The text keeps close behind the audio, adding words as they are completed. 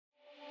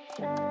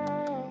Welcome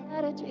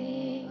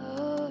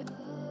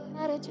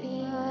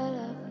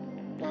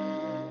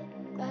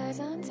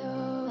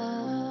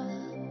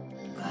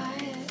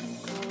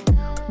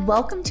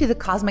to the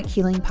Cosmic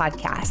Healing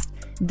Podcast.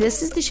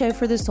 This is the show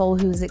for the soul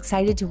who is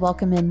excited to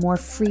welcome in more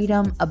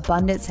freedom,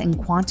 abundance, and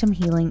quantum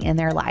healing in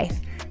their life.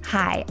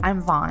 Hi,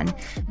 I'm Vaughn.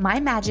 My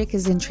magic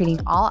is in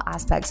treating all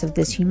aspects of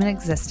this human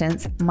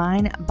existence,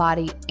 mind,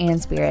 body, and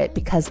spirit,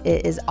 because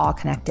it is all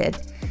connected.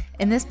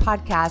 In this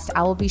podcast,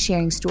 I will be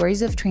sharing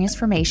stories of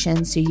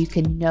transformation so you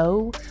can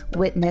know,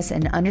 witness,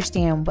 and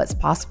understand what's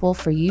possible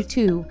for you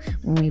too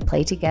when we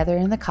play together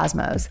in the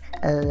cosmos.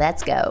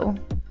 Let's go.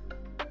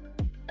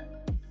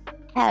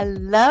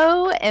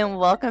 Hello, and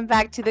welcome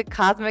back to the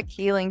Cosmic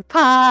Healing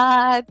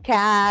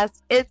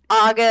Podcast. It's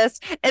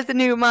August. It's a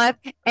new month.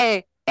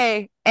 Hey.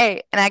 And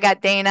I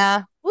got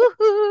Dana.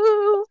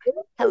 Woohoo!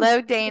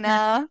 Hello,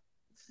 Dana.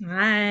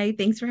 Hi.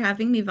 Thanks for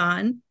having me,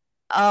 Vaughn.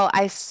 Oh,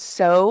 I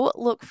so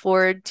look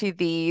forward to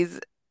these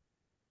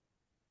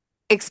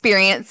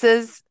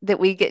experiences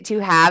that we get to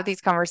have, these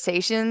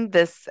conversations.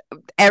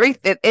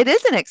 It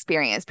is an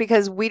experience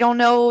because we don't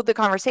know the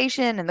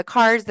conversation and the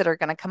cards that are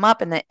going to come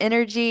up and the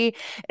energy.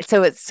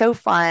 So it's so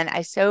fun.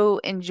 I so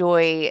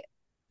enjoy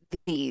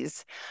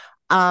these.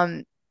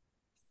 How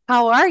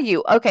are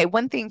you? Okay,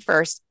 one thing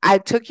first. I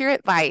took your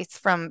advice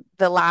from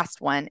the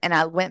last one and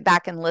I went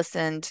back and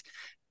listened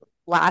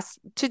last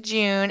to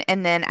June,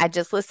 and then I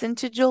just listened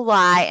to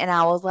July, and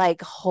I was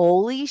like,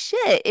 holy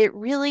shit,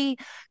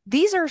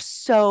 these are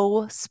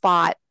so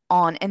spot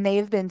on, and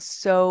they've been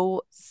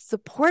so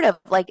supportive.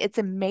 Like, it's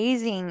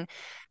amazing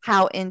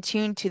how in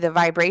tune to the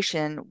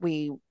vibration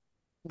we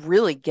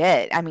really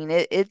get. I mean,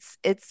 it's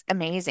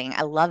amazing.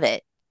 I love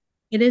it.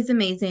 It is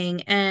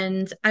amazing.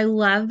 And I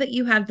love that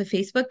you have the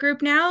Facebook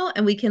group now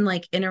and we can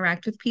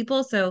interact with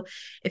people. So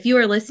if you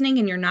are listening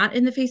and you're not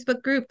in the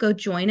Facebook group, go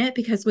join it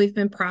because we've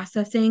been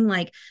processing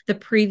the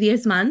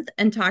previous month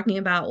and talking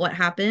about what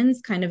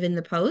happens kind of in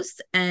the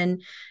posts.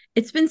 And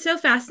it's been so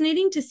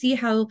fascinating to see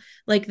how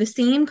the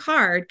same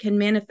card can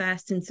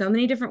manifest in so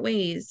many different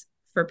ways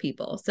for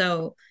people.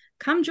 So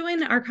come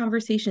join our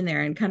conversation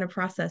there and kind of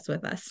process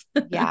with us.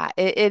 Yeah,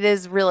 it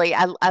is really,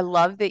 I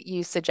love that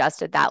you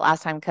suggested that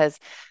last time because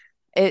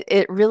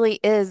it really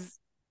is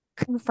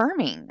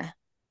confirming.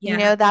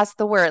 Yeah. That's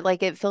the word.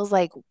 Like, it feels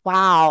like,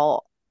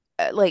 wow,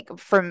 like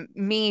from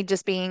me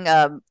just being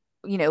a,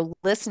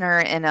 listener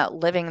and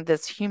living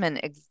this human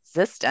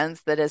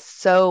existence that is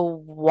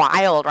so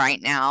wild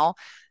right now.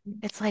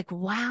 It's like,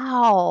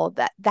 wow,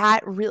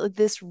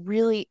 this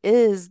really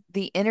is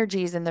the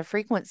energies and the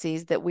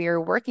frequencies that we are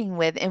working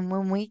with. And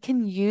when we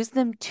can use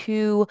them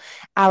to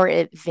our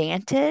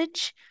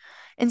advantage,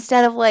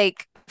 instead of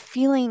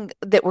feeling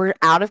that we're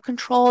out of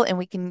control, and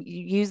we can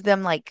use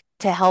them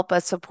to help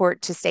us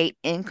support to stay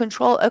in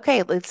control.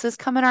 Okay, this is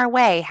coming our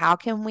way. How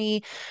can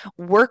we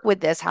work with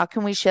this? How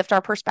can we shift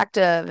our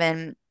perspective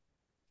and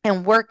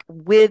work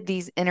with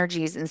these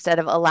energies instead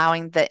of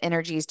allowing the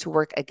energies to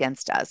work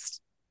against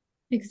us?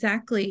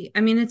 Exactly.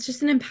 I mean, it's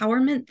just an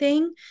empowerment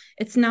thing.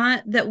 It's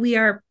not that we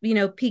are,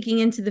 peeking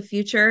into the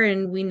future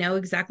and we know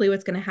exactly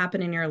what's going to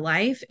happen in your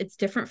life. It's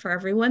different for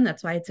everyone.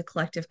 That's why it's a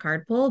collective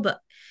card pull, but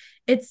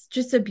it's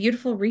just a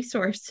beautiful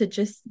resource to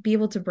just be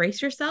able to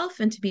brace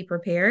yourself and to be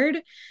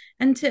prepared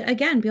and to,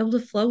 again, be able to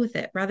flow with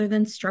it rather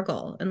than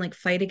struggle and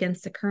fight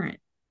against the current.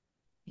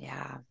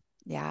 Yeah.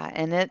 Yeah.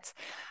 And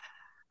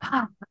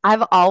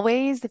I've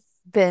always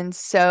been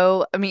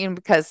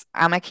because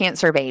I'm a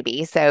Cancer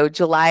baby. So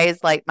July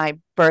is like my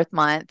birth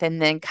month.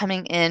 And then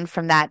coming in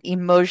from that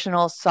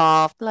emotional,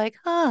 soft,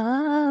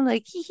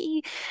 hee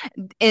hee,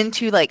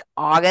 into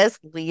August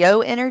Leo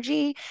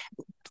energy.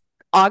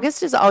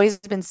 August has always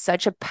been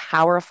such a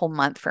powerful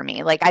month for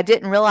me. Like, I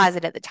didn't realize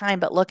it at the time,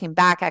 but looking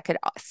back, I could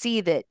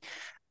see that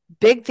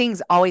big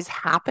things always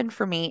happen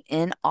for me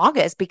in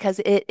August because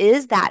it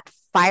is that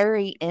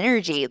fiery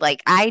energy.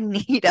 Like, I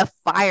need a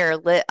fire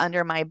lit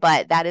under my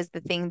butt. That is the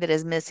thing that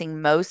is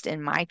missing most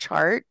in my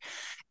chart.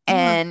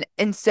 And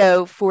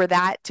so for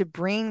that to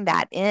bring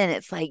that in,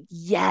 it's like,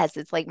 yes,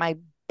 it's like my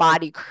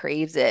body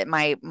craves it.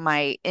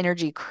 My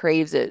energy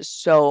craves it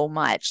so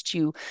much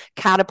to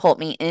catapult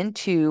me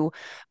into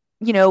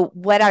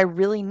what I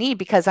really need,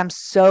 because I'm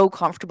so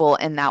comfortable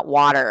in that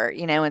water,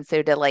 and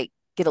so to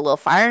get a little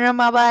fire in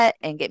my butt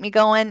and get me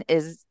going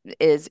is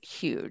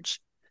huge.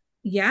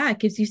 Yeah, it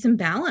gives you some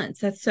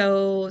balance. That's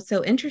so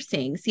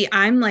interesting. See,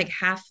 I'm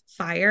half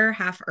fire,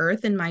 half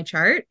earth in my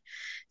chart.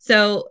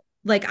 So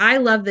I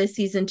love this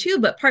season too,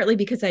 but partly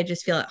because I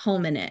just feel at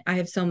home in it. I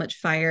have so much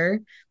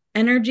fire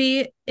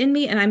energy in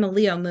me, and I'm a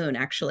Leo moon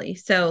actually.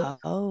 So I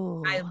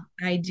Oh.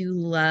 I do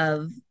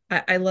love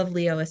I love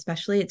Leo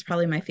especially. It's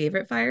probably my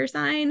favorite fire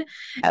sign.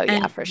 Oh yeah,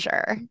 And for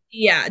sure.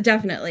 yeah,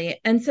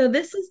 definitely. And so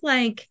this is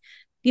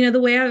the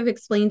way I've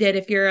explained it,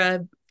 if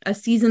you're a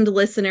seasoned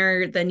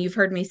listener, then you've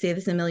heard me say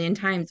this a million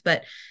times,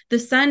 but the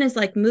sun is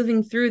like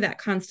moving through that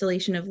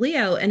constellation of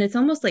Leo, and it's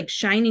almost like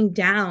shining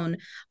down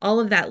all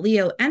of that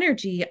Leo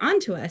energy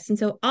onto us. And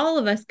so all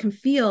of us can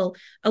feel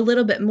a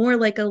little bit more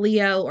like a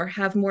Leo or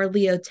have more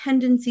Leo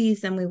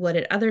tendencies than we would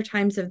at other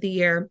times of the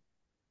year.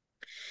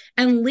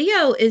 And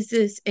Leo is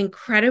this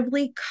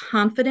incredibly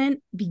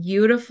confident,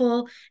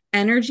 beautiful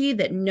energy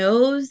that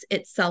knows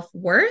its self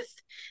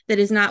worth, that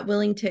is not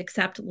willing to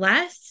accept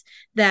less,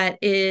 that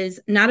is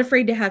not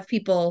afraid to have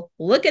people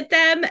look at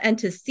them and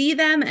to see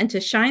them and to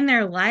shine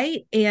their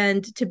light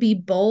and to be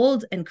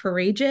bold and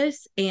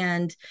courageous.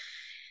 And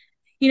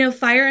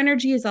fire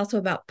energy is also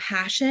about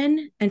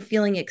passion and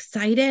feeling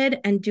excited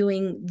and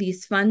doing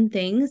these fun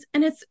things.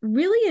 And it's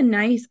really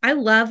I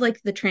love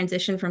like the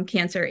transition from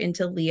Cancer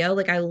into Leo.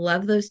 Like I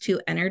love those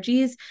two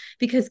energies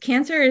because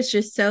Cancer is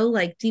just so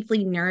like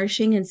deeply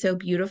nourishing and so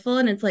beautiful.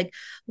 And it's like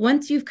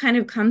once you've kind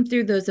of come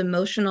through those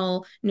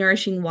emotional,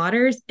 nourishing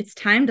waters, it's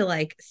time to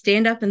like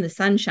stand up in the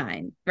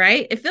sunshine,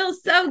 right? It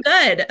feels so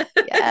good.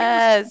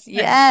 Yes,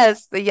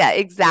 yes. Yeah,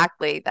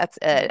 exactly. That's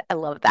it. I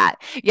love that.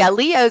 Yeah,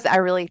 Leos, I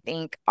really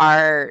think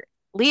are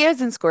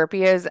Leos and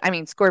Scorpios. I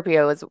mean,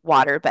 Scorpio is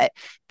water, but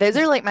those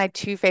are like my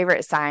two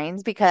favorite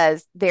signs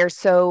because they're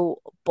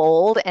so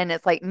bold and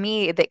it's like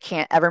me that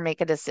can't ever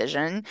make a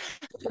decision.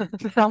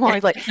 I'm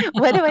always like,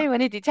 what do I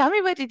want to do? Tell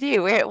me what to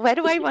do. What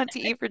do I want to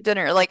eat for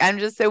dinner? Like, I'm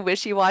just so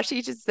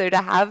wishy-washy. Just so to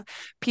have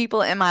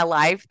people in my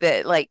life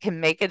that like can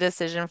make a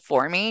decision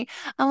for me,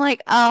 I'm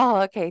like,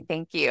 oh, okay,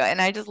 thank you.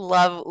 And I just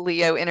love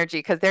Leo energy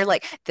because they're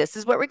like, this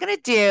is what we're gonna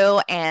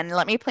do, and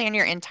let me plan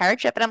your entire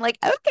trip. And I'm like,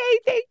 okay,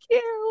 thank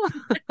you.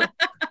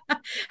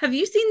 Have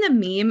you seen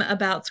the meme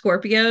about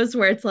Scorpios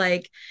where it's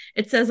like,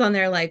 it says on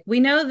there, like, we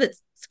know that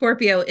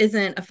Scorpio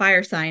isn't a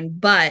fire sign,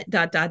 but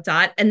dot, dot,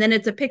 dot. And then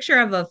it's a picture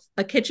of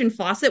a kitchen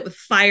faucet with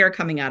fire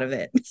coming out of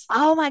it.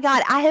 Oh my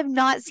God, I have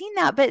not seen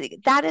that, but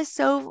that is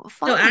so So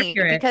funny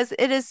accurate. because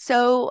it is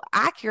so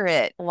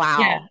accurate. Yeah.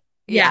 Wow.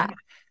 Yeah.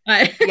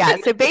 Yeah. Yeah.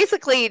 So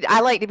basically,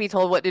 I like to be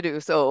told what to do.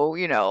 So,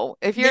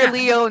 if you're Yeah.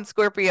 Leo and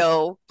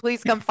Scorpio,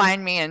 please come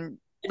find me and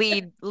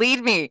lead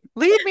me.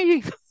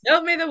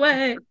 Show me the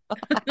way.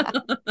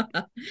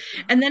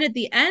 And then at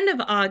the end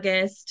of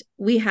August,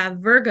 we have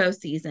Virgo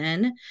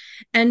season.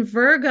 And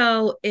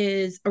Virgo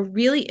is a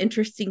really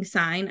interesting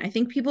sign. I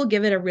think people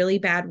give it a really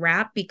bad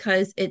rap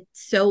because it's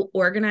so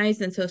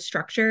organized and so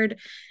structured.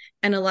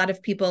 And a lot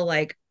of people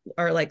like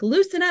are like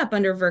loosen up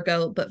under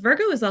Virgo, but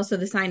Virgo is also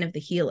the sign of the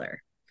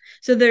healer.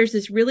 So there's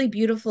this really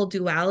beautiful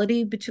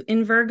duality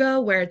in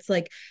Virgo where it's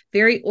like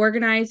very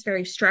organized,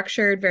 very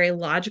structured, very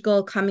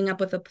logical, coming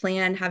up with a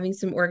plan, having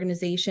some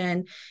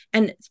organization,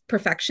 and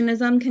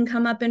perfectionism can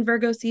come up in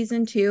Virgo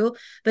season too.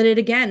 But it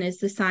again is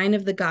the sign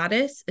of the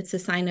goddess. It's the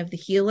sign of the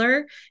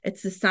healer.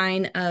 It's the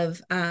sign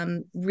of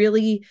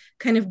really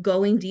kind of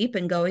going deep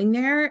and going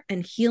there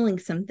and healing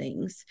some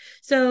things.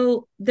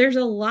 So there's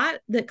a lot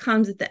that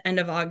comes at the end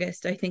of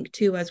August, I think,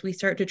 too, as we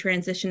start to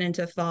transition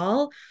into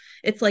fall.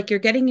 It's like you're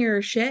getting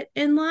your shit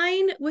in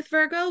line with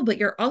Virgo, but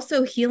you're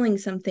also healing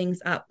some things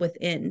up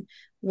within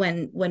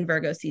when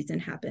Virgo season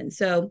happens.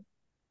 So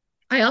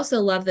I also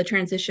love the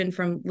transition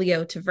from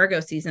Leo to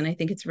Virgo season. I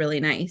think it's really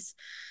nice.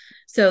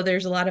 So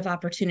there's a lot of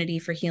opportunity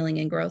for healing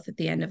and growth at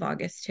the end of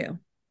August too.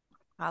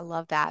 I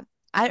love that.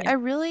 I, Yeah. I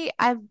really,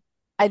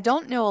 I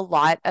don't know a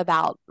lot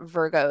about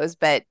Virgos,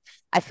 but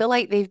I feel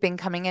like they've been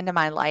coming into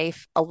my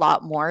life a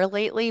lot more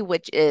lately,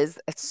 which is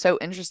it's so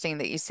interesting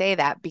that you say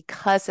that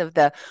because of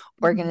the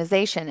Mhm.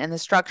 organization and the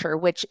structure,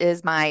 which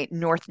is my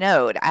North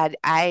Node.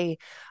 I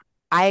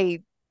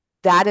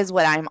that is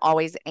what I'm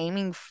always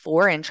aiming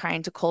for and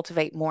trying to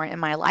cultivate more in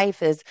my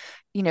life is,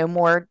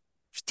 more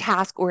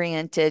task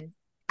oriented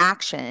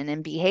action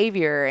and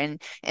behavior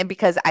and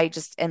because I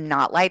just am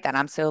not like that.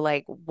 I'm so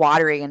like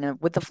watery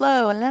and with the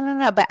flow and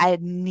no, but I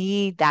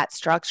need that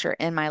structure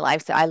in my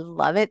life. So I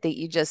love it that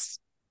you just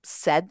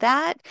said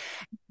that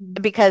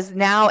because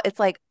now it's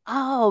like,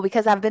 oh,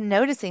 because I've been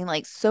noticing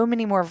like so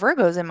many more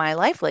Virgos in my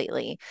life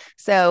lately.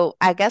 So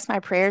I guess my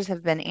prayers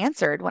have been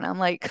answered when I'm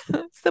like,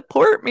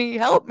 support me,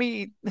 help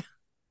me.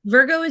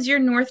 Virgo is your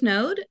North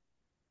Node.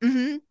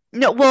 Hmm.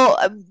 No, well,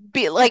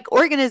 be like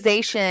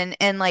organization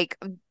and like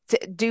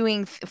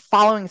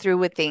following through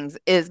with things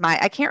is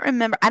I can't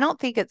remember. I don't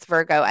think it's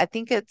Virgo.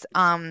 Another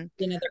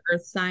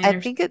Earth sign I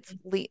or think it's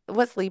something.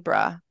 what's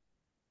Libra?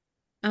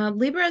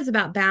 Libra is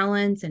about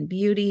balance and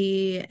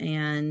beauty,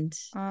 and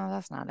Oh,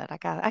 that's not it. I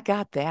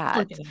got that.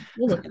 look it up.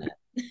 We'll look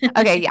it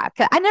Okay, up. yeah.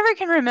 'Cause I never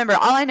can remember.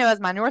 All I know is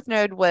my North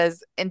Node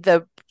was in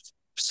the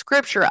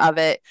scripture of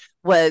it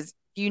was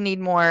you need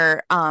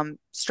more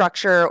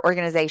structure,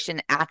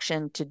 organization,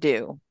 action to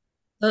do.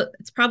 So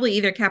it's probably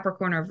either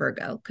Capricorn or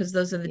Virgo because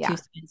those are the two Yeah.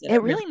 signs that It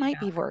are really really might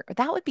be about. work.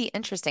 That would be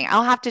interesting.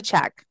 I'll have to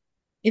check.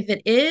 If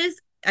it is,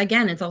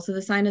 again, it's also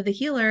the sign of the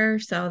healer,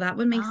 so that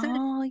would make sense.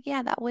 Oh,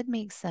 yeah, that would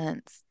make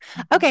sense.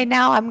 Okay, Mhm.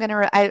 now I'm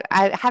gonna I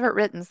have it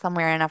written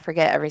somewhere and I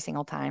forget every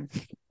single time.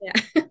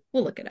 Yeah,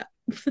 we'll look it up.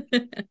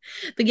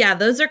 But yeah,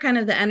 those are kind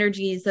of the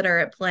energies that are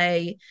at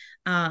play,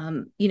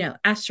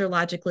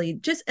 astrologically.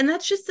 Just, and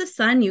that's just the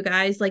sun, you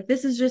guys. Like,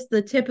 this is just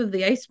the tip of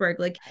the iceberg.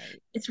 Like,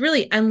 Right. it's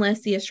really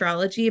endless, the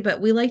astrology,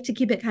 but we like to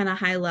keep it kind of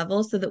high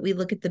level so that we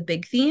look at the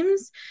big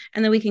themes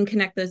and then we can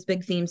connect those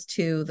big themes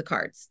to the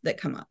cards that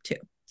come up too.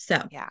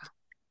 So Yeah.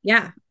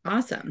 yeah,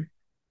 awesome.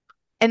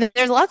 And then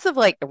there's lots of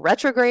like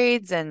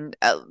retrogrades and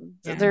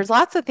Yeah. there's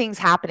lots of things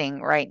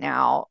happening right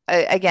now.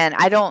 Again,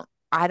 I don't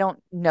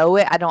know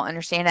it. I don't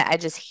understand it. I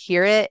just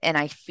hear it and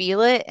I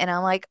feel it and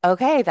I'm like,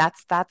 okay,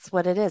 that's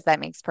what it is.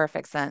 That makes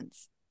perfect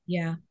sense.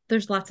 Yeah,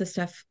 there's lots of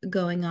stuff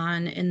going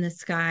on in the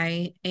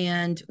sky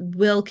and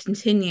will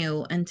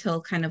continue until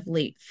kind of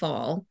late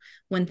fall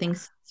when Yeah.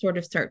 things sort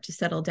of start to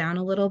settle down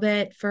a little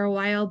bit for a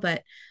while.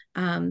 But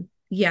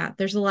yeah,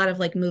 there's a lot of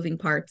like moving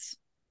parts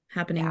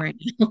happening Yeah. right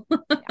now.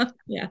 Yeah.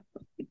 Yeah.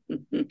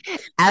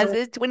 As So,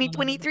 is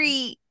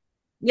 2023.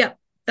 yep,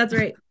 that's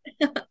right.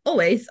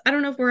 Always. I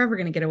don't know if we're ever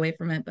going to get away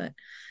from it, but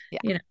Yeah.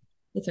 you know,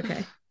 it's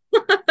okay.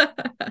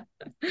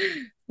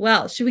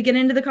 Well, should we get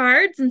into the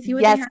cards and see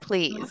what they Yes, have?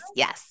 please. All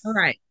Yes.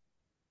 right.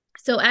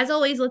 So, as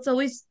always, let's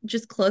always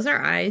just close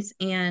our eyes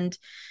and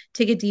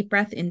take a deep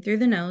breath in through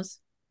the nose,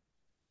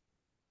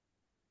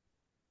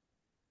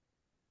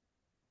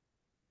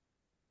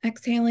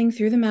 exhaling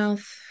through the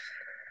mouth.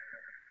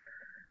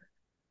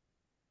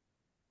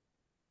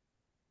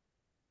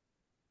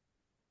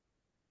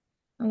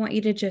 I want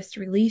you to just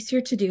release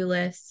your to do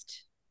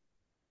list,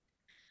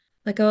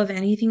 let go of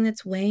anything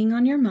that's weighing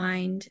on your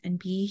mind, and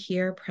be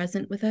here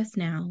present with us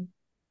now.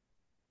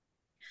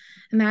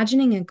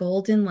 Imagining a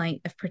golden light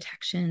of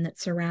protection that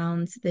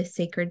surrounds this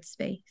sacred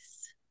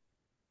space.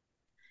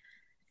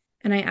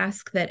 And I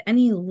ask that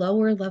any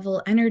lower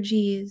level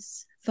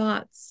energies,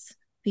 thoughts,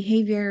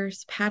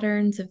 behaviors,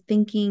 patterns of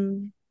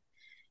thinking,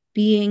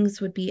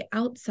 beings would be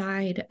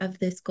outside of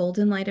this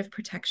golden light of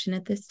protection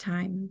at this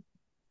time.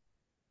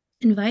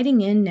 Inviting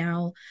in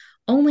now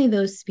only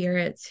those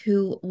spirits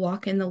who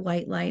walk in the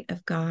white light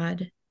of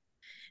God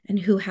and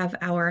who have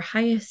our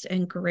highest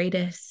and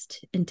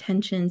greatest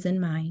intentions in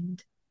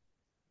mind.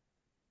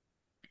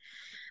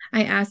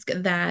 I ask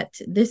that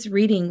this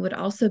reading would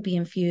also be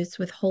infused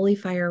with holy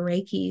fire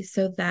Reiki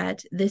so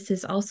that this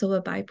is also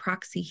a by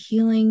proxy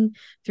healing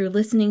through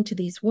listening to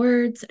these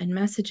words and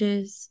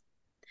messages.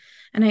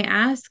 And I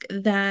ask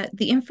that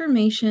the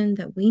information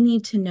that we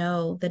need to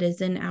know that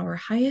is in our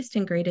highest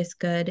and greatest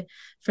good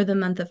for the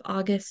month of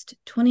August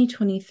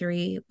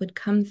 2023 would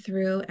come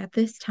through at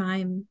this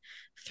time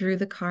through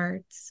the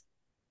cards.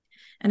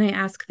 And I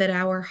ask that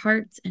our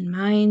hearts and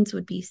minds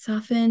would be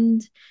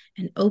softened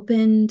and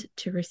opened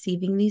to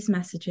receiving these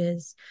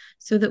messages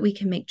so that we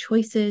can make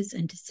choices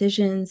and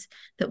decisions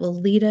that will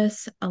lead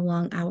us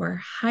along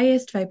our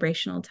highest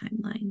vibrational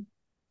timeline.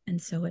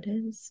 And so it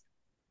is.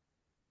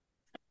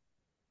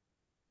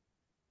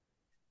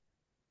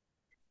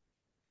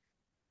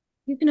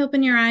 You can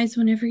open your eyes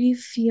whenever you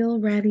feel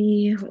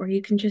ready, or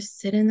you can just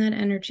sit in that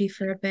energy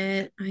for a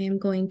bit. I am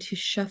going to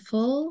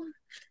shuffle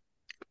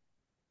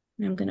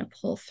and I'm going to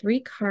pull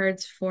 3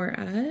 cards for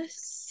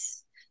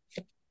us.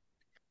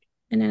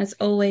 And as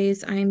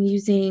always, I'm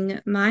using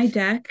my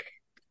deck,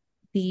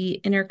 the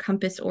Inner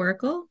Compass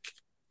Oracle,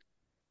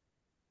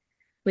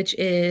 which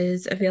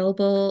is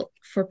available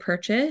for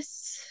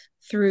purchase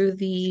through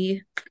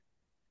the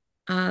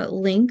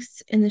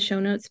links in the show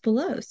notes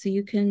below. So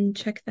you can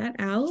check that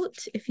out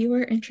if you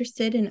are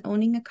interested in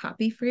owning a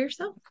copy for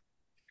yourself.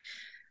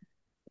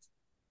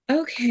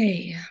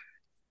 Okay.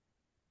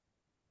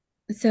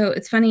 So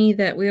it's funny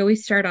that we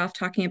always start off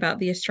talking about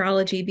the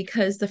astrology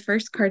because the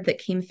first card that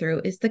came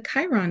through is the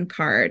Chiron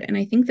card. And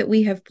I think that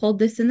we have pulled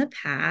this in the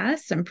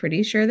past. I'm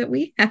pretty sure that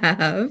we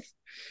have.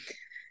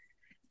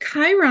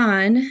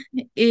 Chiron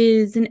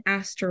is an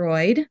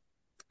asteroid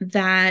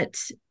that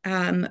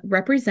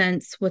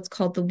represents what's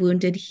called the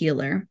wounded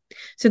healer.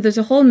 So there's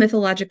a whole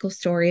mythological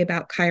story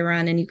about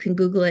Chiron, and you can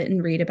Google it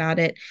and read about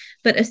it.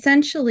 But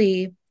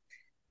essentially,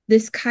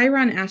 this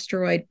Chiron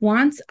asteroid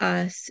wants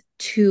us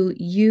to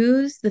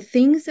use the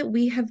things that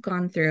we have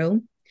gone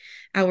through,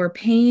 our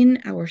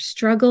pain, our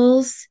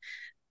struggles.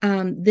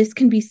 This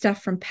can be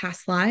stuff from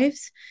past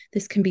lives.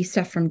 This can be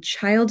stuff from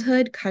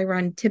childhood.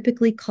 Chiron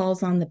typically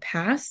calls on the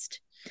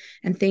past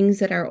and things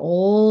that are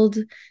old,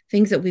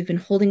 things that we've been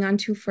holding on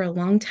to for a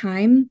long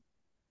time.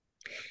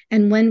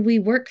 And when we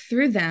work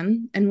through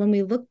them and when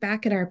we look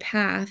back at our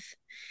path,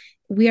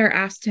 we are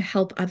asked to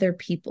help other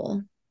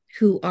people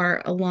who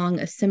are along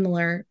a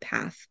similar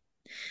path.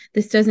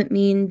 This doesn't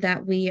mean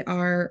that we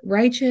are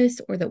righteous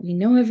or that we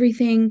know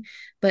everything,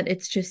 but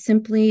it's just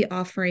simply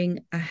offering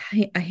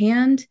a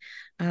hand,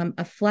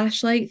 a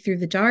flashlight through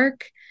the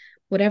dark,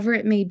 whatever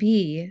it may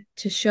be,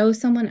 to show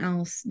someone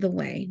else the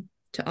way,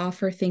 to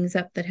offer things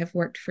up that have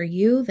worked for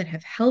you, that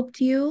have helped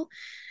you,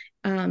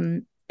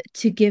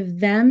 to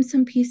give them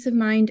some peace of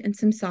mind and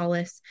some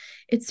solace.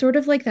 It's sort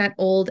of like that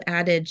old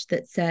adage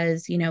that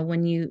says,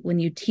 when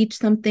you teach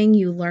something,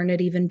 you learn it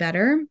even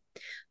better.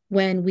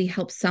 When we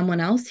help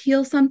someone else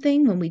heal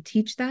something, when we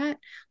teach that,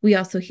 we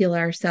also heal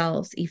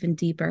ourselves even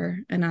deeper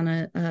and on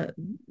a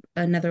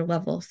another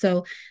level.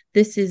 So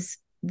this is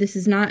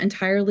not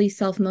entirely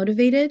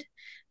self-motivated,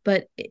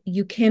 but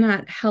you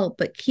cannot help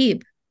but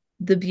keep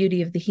the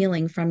beauty of the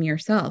healing from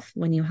yourself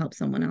when you help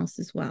someone else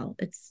as well.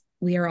 It's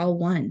we are all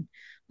one.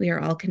 We are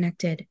all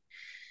connected.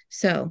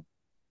 So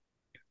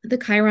the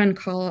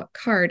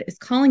card is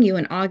calling you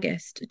in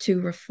August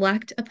to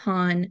reflect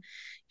upon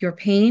your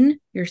pain,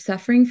 your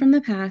suffering from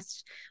the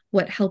past,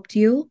 what helped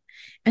you,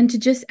 and to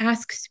just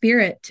ask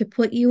spirit to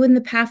put you in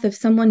the path of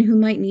someone who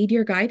might need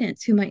your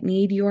guidance, who might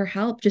need your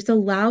help. Just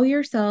allow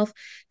yourself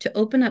to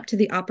open up to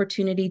the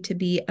opportunity to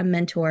be a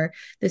mentor.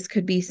 This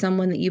could be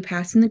someone that you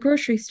pass in the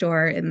grocery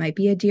store, it might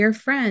be a dear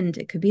friend,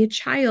 it could be a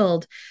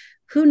child.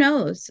 Who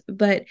knows?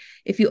 But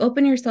if you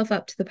open yourself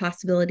up to the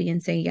possibility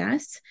and say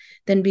yes,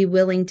 then be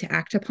willing to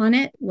act upon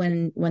it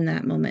when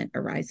that moment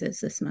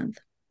arises this month.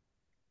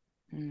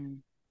 Mm.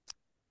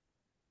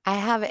 I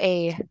have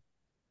a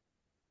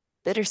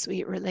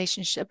bittersweet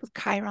relationship with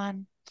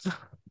Chiron. I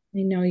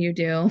know you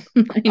do.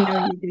 I know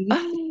you do.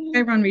 You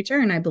Chiron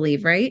return, I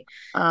believe, right?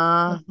 You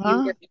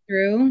Uh-huh. work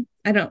through.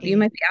 I don't. You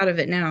might be out of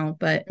it now,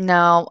 but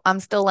No, I'm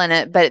still in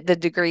it, but the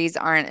degrees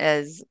aren't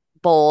as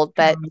bold.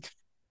 But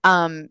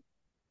um,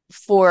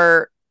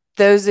 for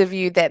those of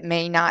you that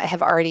may not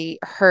have already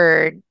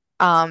heard,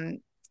 I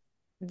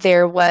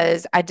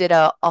did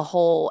a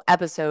whole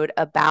episode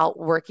about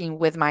working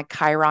with my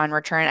Chiron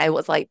return. I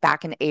was like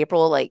back in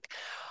April, like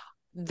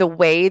the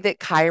way that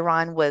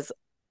Chiron was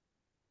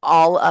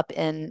all up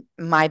in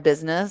my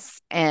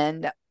business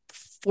and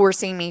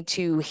forcing me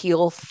to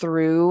heal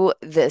through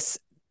this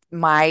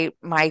my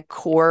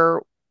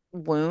core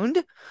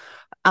wound.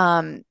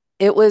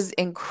 It was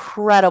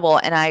incredible,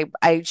 and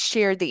I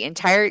shared the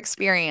entire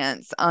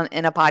experience on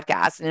in a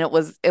podcast, and it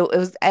was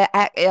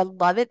I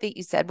love it that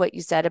you said what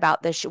you said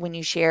about this when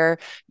you share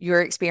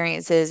your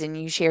experiences and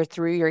you share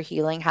through your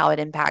healing how it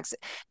impacts.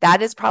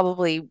 That is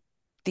probably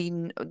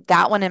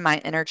that one in my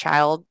inner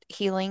child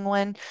healing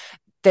one.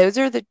 Those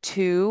are the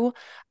two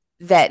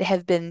that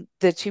have been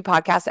the two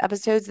podcast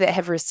episodes that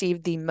have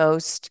received the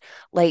most,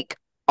 like,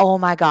 oh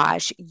my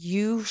gosh,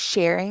 you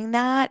sharing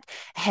that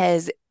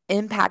has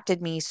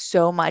impacted me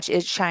so much.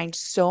 It shined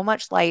so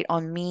much light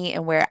on me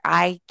and where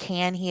I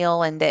can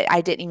heal and that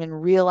I didn't even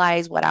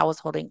realize what I was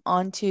holding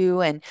on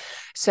to. And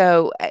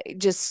so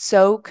just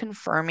so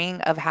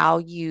confirming of how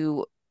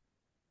you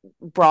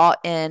brought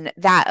in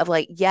that of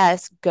like,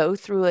 yes, go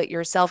through it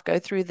yourself, go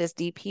through this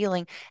deep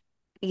healing.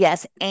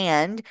 Yes,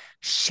 and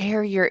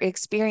share your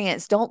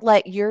experience. Don't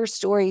let your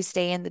story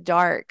stay in the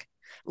dark.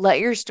 Let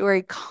your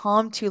story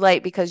come to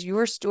light because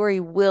your story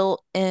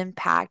will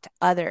impact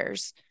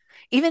others.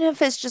 Even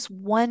if it's just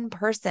one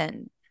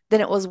person,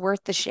 then it was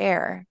worth the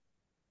share.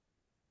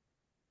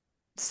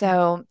 yeah,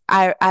 So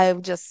I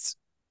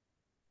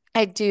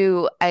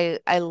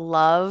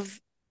love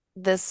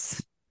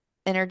this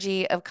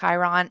energy of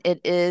Chiron.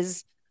 It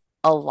is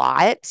a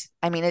lot.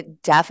 I mean,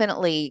 it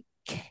definitely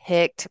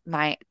kicked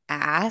my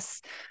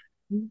ass.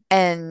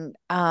 And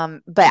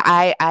but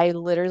I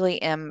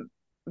literally am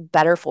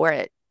better for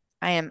it.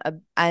 I'm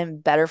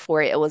better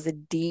for it. It was a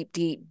deep,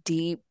 deep,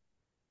 deep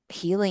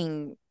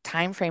healing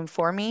time frame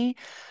for me.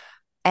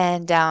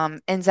 And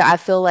so I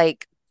feel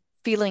like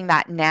feeling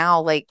that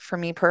now, like for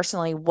me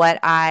personally, what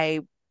I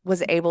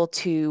was able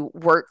to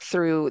work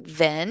through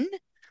then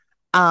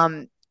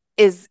um,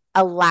 is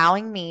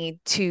allowing me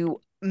to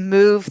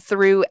move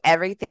through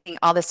everything,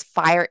 all this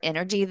fire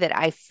energy that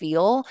I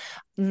feel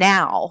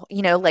now,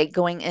 like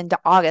going into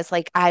August,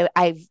 like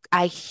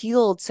I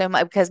healed so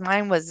much because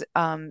mine was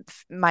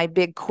my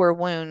big core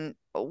wound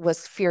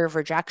was fear of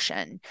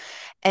rejection.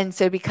 And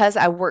so because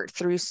I worked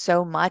through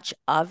so much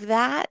of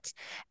that,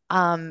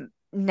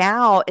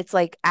 now it's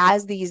like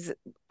as these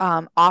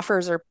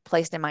offers are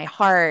placed in my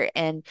heart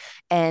and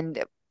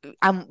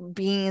I'm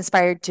being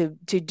inspired to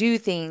do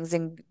things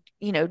and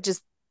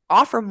just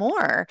offer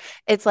more.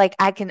 It's like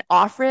I can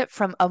offer it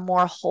from a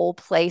more whole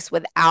place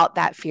without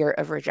that fear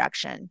of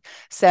rejection.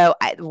 So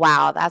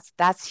wow,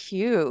 that's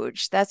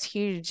huge. That's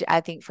huge,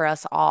 I think, for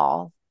us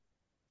all.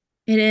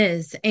 it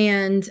is.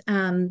 And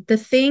the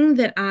thing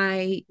that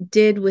I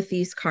did with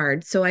these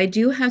cards, so I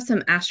do have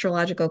some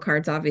astrological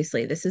cards,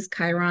 obviously. This is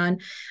Chiron.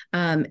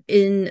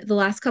 In the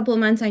last couple of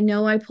months, I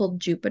know I pulled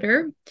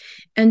Jupiter.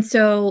 And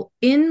so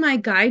in my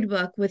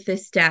guidebook with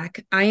this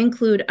deck, I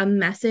include a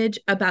message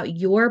about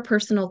your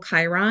personal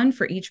Chiron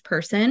for each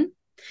person.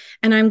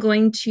 And I'm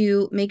going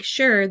to make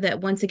sure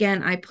that once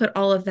again, I put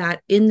all of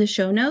that in the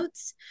show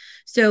notes.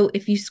 So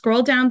if you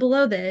scroll down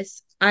below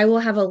this, I will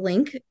have a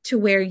link to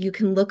where you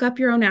can look up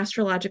your own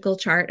astrological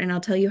chart, and I'll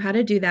tell you how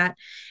to do that.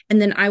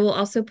 And then I will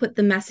also put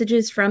the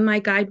messages from my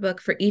guidebook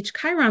for each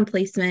Chiron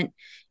placement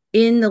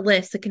in the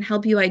list that can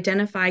help you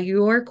identify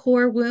your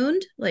core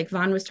wound, like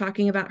Vaughn was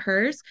talking about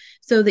hers,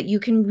 so that you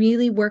can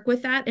really work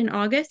with that in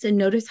August and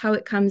notice how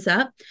it comes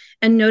up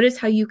and notice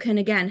how you can,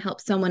 again,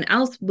 help someone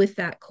else with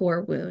that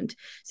core wound.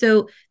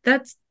 So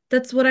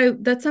that's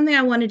something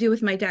I want to do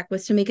with my deck,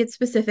 was to make it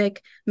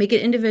specific, make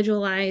it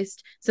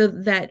individualized, so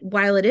that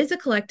while it is a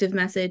collective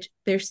message,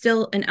 there's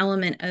still an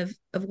element of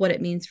what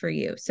it means for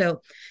you.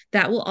 So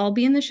that will all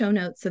be in the show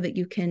notes so that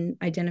you can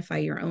identify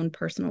your own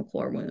personal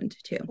core wound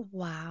too.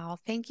 Wow,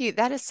 thank you.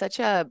 That is such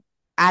a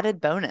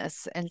added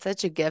bonus and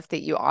such a gift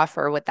that you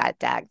offer with that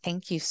deck.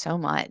 Thank you so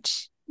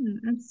much.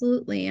 Yeah,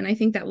 absolutely. And I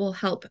think that will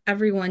help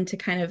everyone to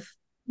kind of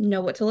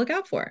know what to look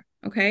out for.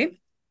 Okay.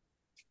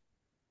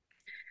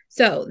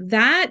 So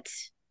that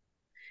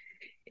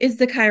is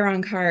the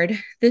Chiron card.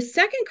 The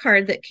second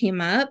card that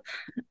came up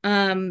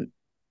um,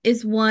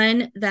 is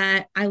one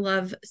that I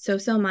love so,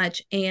 so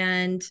much.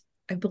 And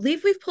I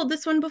believe we've pulled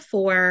this one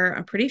before.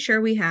 I'm pretty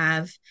sure we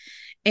have.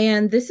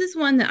 And this is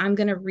one that I'm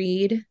going to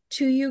read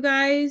to you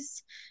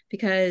guys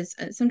because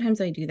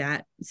sometimes I do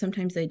that,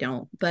 sometimes I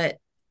don't. But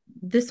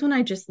this one,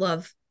 I just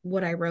love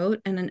what I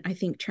wrote. And I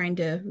think trying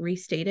to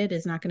restate it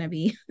is not going to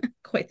be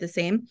quite the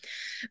same.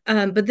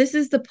 But this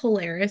is the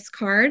Polaris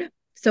card.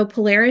 So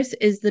Polaris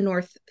is the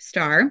North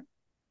Star.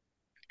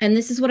 And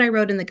this is what I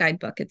wrote in the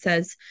guidebook. It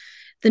says,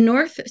 the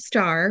North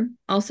Star,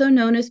 also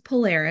known as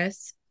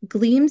Polaris,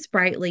 gleams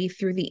brightly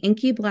through the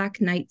inky black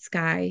night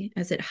sky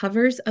as it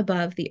hovers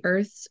above the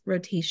Earth's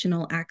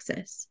rotational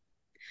axis.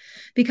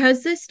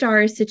 Because this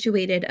star is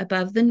situated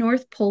above the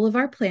north pole of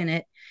our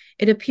planet,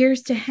 it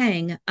appears to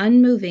hang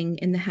unmoving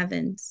in the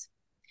heavens.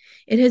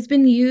 It has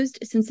been used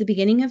since the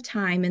beginning of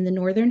time in the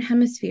Northern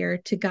Hemisphere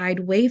to guide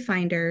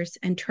wayfinders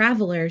and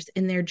travelers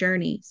in their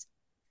journeys.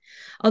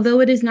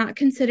 Although it is not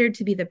considered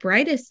to be the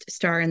brightest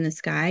star in the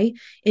sky,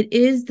 it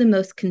is the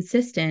most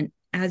consistent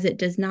as it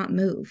does not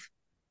move.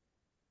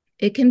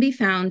 It can be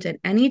found at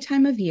any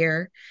time of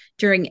year,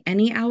 during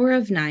any hour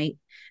of night,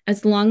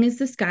 as long as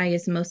the sky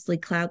is mostly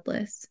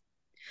cloudless.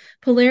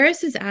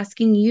 Polaris is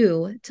asking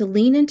you to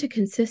lean into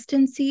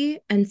consistency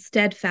and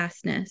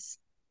steadfastness.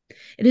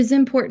 It is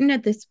important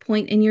at this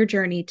point in your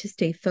journey to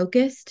stay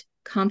focused,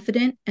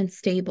 confident, and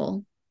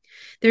stable.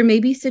 There may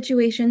be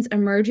situations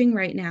emerging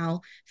right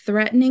now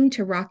threatening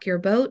to rock your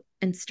boat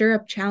and stir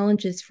up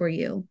challenges for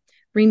you.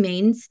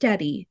 Remain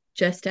steady,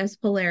 just as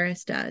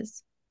Polaris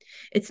does.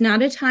 It's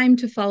not a time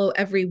to follow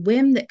every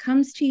whim that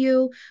comes to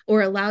you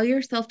or allow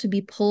yourself to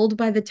be pulled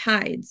by the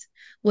tides.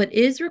 What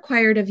is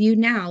required of you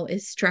now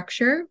is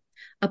structure,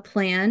 a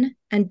plan,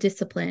 and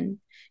discipline.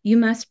 You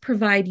must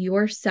provide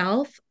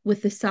yourself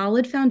with the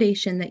solid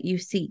foundation that you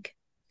seek.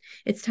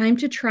 It's time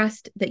to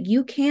trust that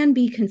you can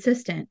be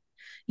consistent.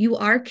 You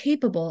are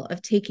capable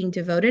of taking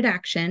devoted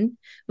action,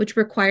 which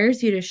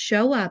requires you to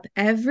show up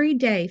every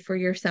day for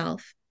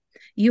yourself.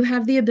 You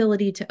have the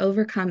ability to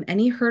overcome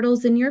any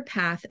hurdles in your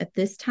path at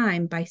this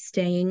time by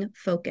staying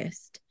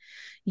focused.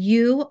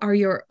 You are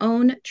your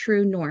own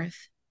true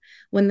north.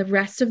 When the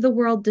rest of the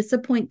world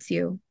disappoints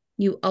you,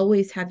 you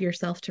always have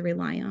yourself to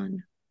rely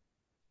on.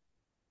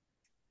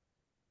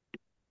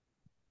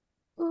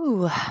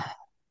 Ooh,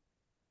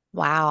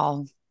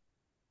 wow.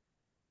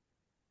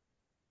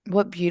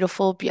 What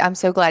beautiful. I'm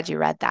so glad you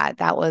read that.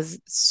 That was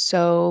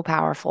so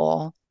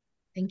powerful.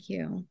 Thank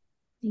you.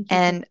 Thank you for.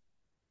 And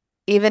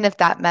even if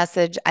that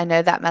message, I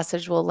know that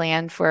message will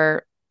land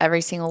for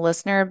every single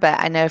listener, but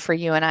I know for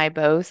you and I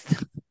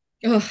both.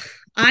 Oh,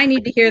 I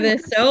need to hear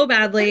this so I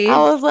badly.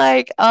 was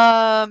like,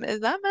 is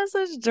that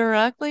message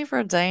directly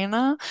for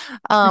Dana?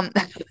 Um,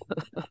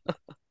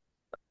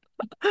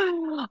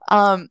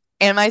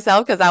 and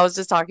myself, because I was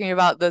just talking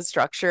about the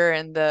structure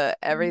and the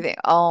everything.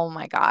 Oh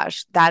my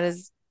gosh, that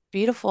is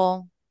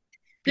beautiful.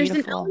 There's an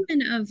Beautiful.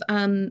 element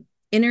of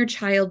inner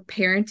child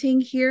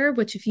parenting here,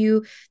 which if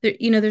you there,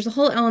 there's a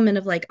whole element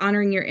of like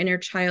honoring your inner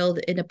child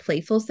in a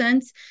playful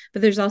sense,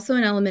 but there's also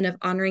an element of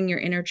honoring your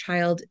inner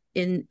child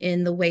in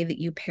the way that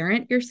you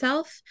parent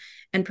yourself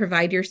and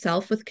provide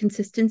yourself with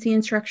consistency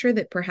and structure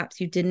that perhaps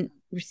you didn't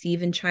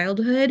receive in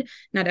childhood.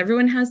 Not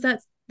everyone has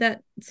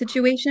that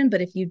situation,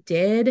 but if you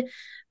did,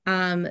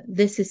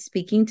 this is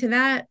speaking to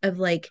that, of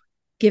like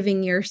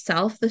giving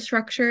yourself the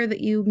structure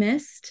that you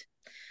missed,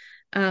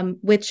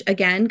 which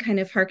again kind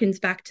of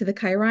harkens back to the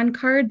Chiron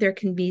card. There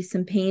can be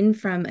some pain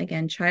from,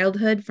 again,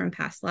 childhood, from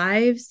past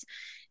lives.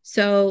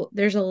 So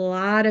there's a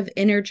lot of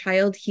inner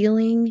child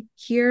healing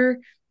here,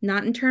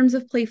 not in terms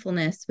of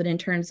playfulness, but in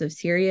terms of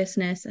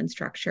seriousness and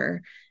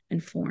structure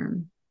and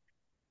form.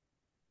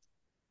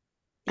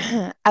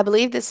 Yeah. I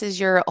believe this is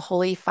your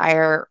holy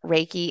fire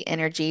Reiki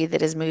energy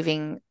that is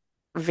moving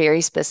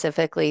very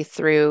specifically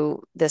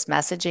through this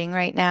messaging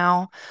right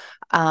now.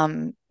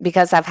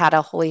 Because I've had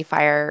a holy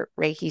fire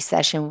Reiki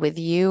session with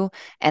you,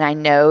 and I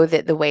know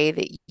that the way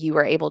that you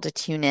were able to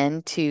tune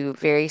in to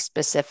very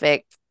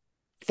specific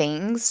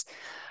things,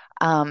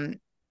 um,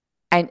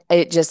 I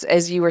it just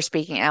as you were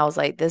speaking, I was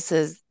like, this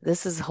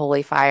is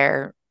holy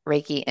fire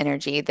Reiki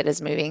energy that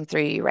is moving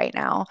through you right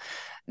now.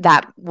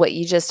 That what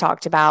you just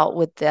talked about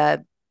with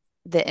the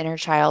inner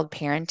child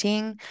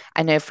parenting,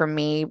 I know for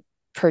me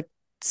per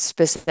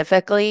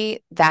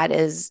specifically, that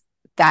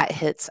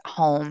hits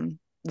home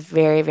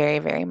very, very,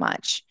 very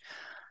much.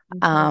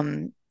 Okay.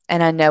 And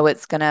I know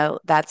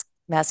that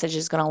message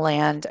is gonna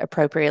land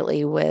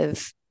appropriately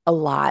with a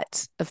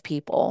lot of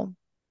people.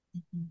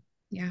 Mhm.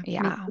 Yeah,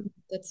 Yeah.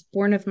 that's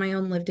born of my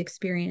own lived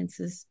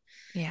experiences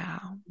Yeah.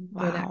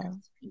 where that Wow.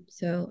 comes from.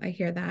 So I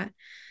hear that.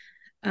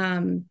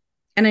 Um,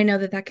 and I know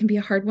that that can be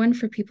a hard one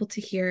for people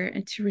to hear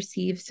and to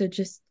receive. So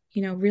just,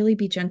 really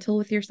be gentle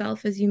with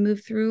yourself as you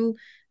move through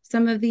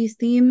some of these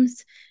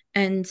themes.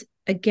 And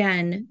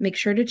again, make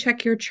sure to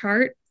check your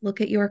chart,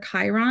 look at your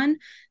Chiron.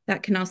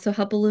 That can also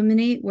help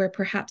illuminate where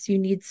perhaps you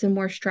need some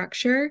more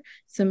structure,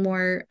 some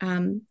more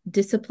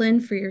discipline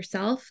for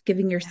yourself,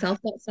 giving Yeah. yourself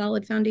that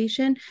solid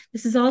foundation.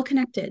 This is all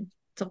connected.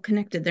 It's all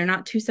connected. They're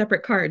not two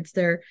separate cards.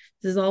 This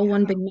is all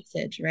one Yeah. big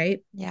message,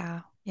 right?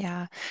 Yeah.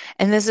 Yeah.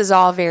 And this is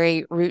all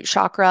very root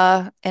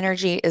chakra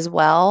energy as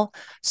well.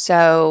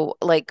 So,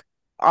 like,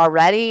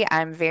 already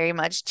I'm very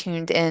much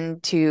tuned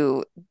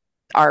into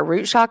our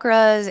root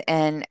chakras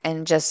and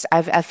just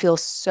I feel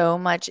so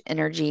much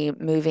energy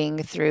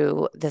moving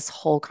through this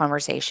whole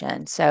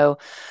conversation. So,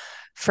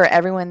 for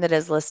everyone that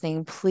is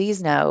listening,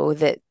 please know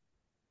that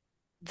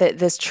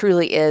this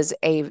truly is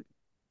a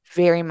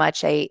very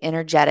much a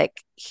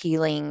energetic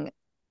healing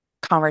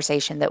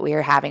conversation that we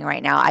are having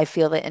right now. I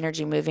feel the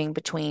energy moving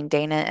between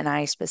Dana and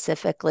I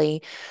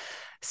specifically.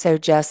 So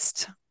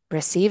just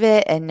receive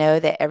it and know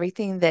that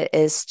everything that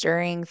is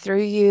stirring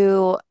through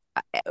you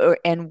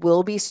and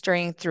will be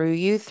stirring through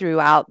you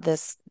throughout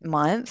this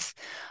month,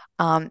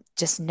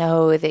 just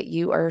know that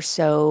you are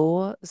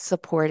so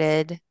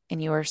supported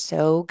and you are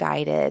so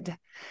guided.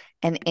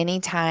 And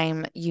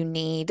anytime you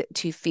need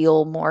to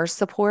feel more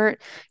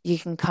support, you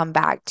can come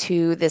back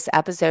to this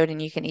episode and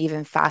you can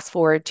even fast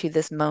forward to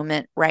this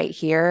moment right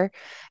here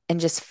and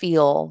just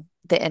feel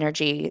the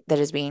energy that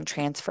is being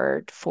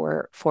transferred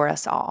for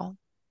us all.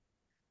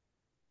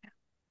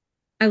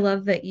 I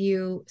love that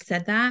you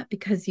said that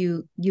because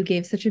you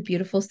gave such a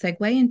beautiful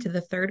segue into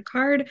the third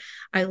card.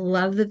 I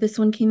love that this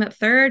one came up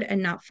third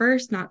and not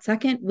first, not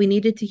second. We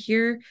needed to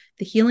hear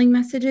the healing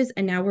messages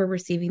and now we're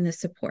receiving the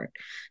support.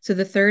 So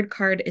the third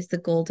card is the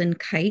Golden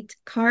Kite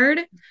card,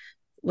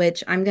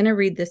 which I'm going to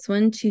read this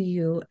one to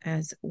you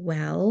as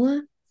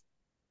well.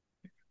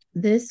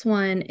 This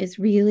one is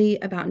really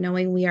about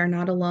knowing we are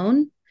not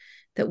alone,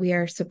 that we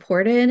are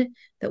supported,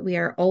 that we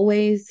are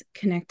always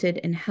connected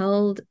and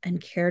held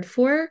and cared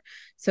for.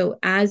 So,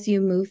 as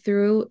you move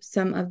through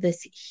some of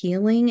this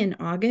healing in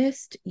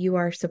August, you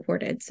are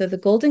supported. So, the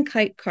Golden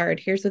Kite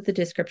card, here's what the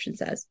description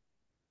says: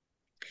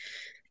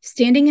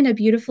 Standing in a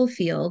beautiful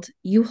field,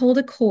 you hold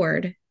a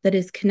cord that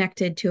is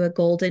connected to a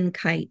golden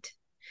kite.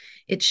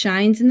 It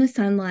shines in the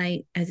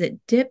sunlight as it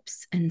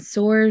dips and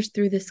soars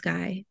through the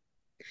sky.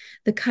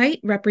 The kite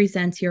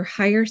represents your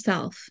higher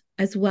self,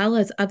 as well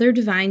as other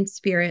divine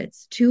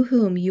spirits to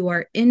whom you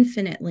are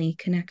infinitely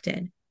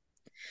connected.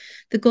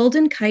 The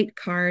Golden Kite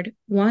card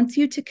wants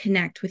you to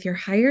connect with your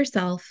higher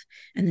self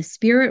and the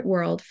spirit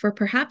world for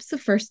perhaps the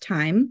first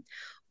time,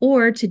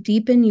 or to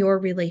deepen your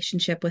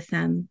relationship with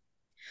them.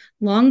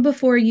 Long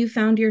before you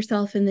found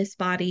yourself in this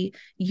body,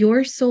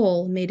 your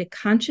soul made a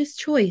conscious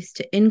choice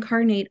to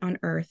incarnate on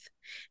Earth.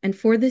 And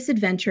for this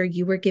adventure,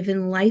 you were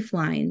given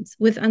lifelines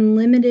with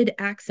unlimited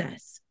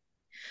access.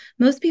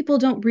 Most people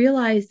don't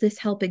realize this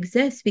help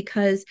exists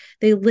because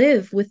they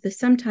live with the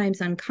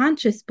sometimes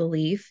unconscious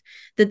belief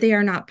that they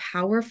are not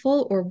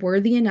powerful or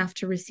worthy enough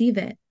to receive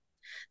it.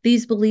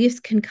 These beliefs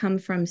can come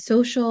from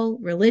social,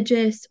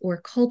 religious, or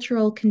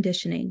cultural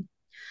conditioning.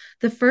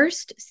 The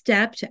first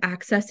step to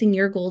accessing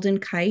your golden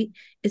kite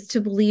is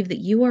to believe that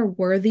you are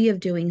worthy of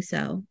doing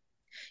so.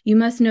 You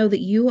must know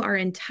that you are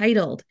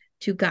entitled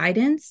to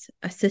guidance,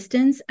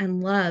 assistance,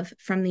 and love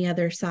from the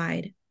other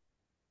side.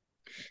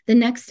 The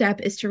next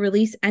step is to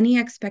release any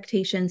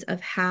expectations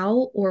of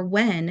how or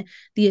when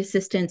the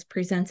assistance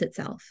presents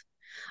itself.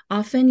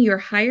 Often, your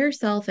higher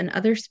self and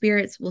other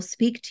spirits will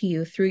speak to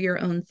you through your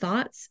own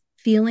thoughts,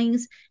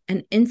 feelings,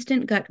 and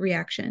instant gut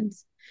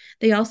reactions.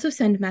 They also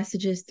send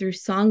messages through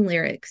song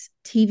lyrics,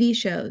 TV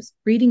shows,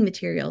 reading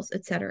materials,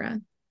 etc.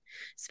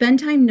 Spend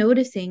time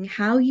noticing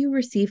how you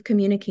receive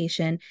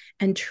communication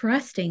and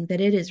trusting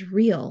that it is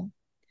real.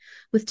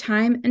 With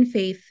time and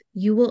faith,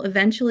 you will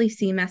eventually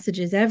see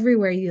messages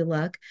everywhere you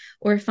look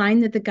or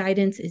find that the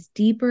guidance is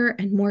deeper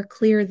and more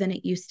clear than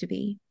it used to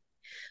be.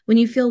 When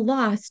you feel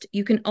lost,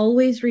 you can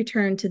always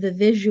return to the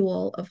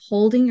visual of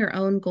holding your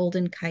own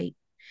golden kite.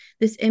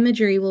 This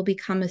imagery will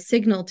become a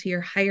signal to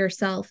your higher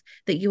self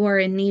that you are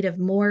in need of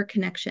more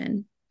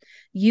connection.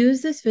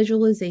 Use this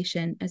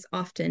visualization as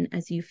often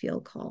as you feel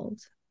called.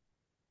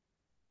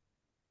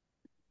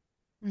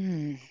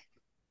 Mm,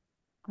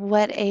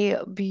 what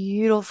a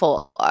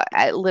beautiful,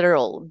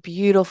 literal,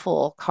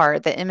 beautiful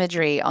card. The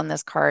imagery on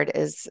this card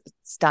is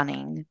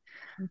stunning.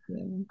 Thank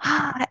you.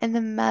 And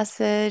the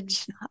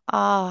message,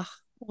 ah,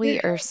 we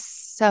are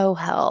so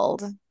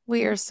held.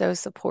 We are so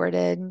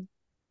supported.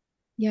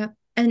 Yeah.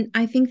 And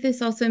I think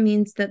this also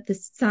means that the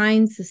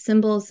signs, the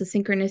symbols, the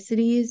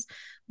synchronicities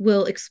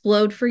will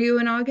explode for you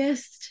in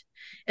August,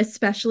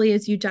 especially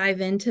as you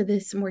dive into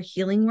this more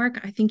healing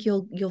work. I think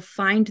you'll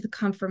find the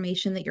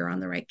confirmation that you're on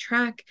the right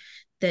track,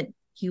 that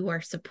you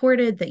are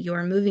supported, that you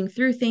are moving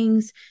through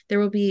things. There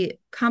will be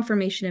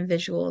confirmation and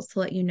visuals to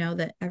let you know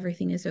that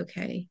everything is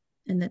okay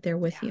and that they're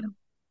with Yeah. you.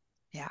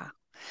 Yeah.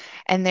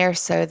 And they're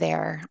so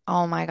there.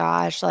 Oh my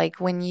gosh. Like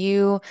when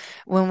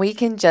we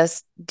can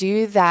just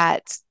do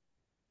that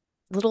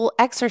little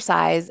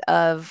exercise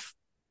of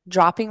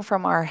dropping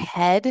from our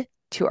head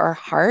to our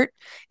heart,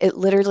 it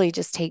literally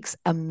just takes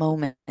a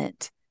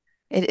moment.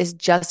 It is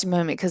just a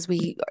moment because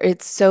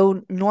it's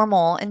so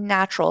normal and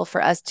natural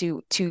for us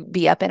to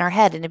be up in our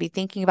head and to be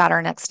thinking about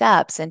our next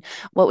steps and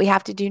what we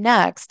have to do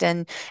next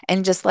and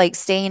just like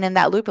staying in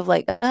that loop of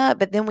like,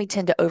 but then we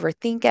tend to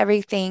overthink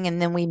everything and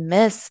then we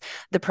miss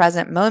the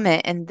present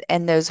moment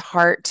and those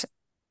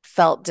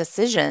heartfelt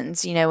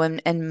decisions,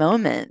 and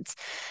moments.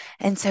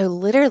 And so,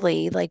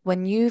 literally, like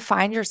when you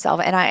find yourself,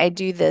 and I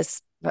do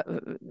this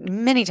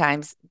many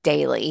times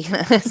daily.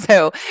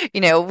 So,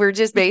 we're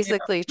just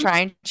basically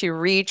trying to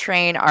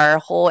retrain our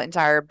whole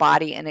entire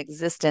body and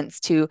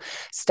existence to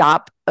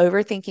stop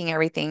overthinking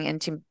everything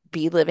and to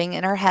be living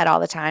in our head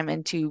all the time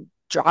and to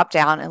drop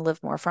down and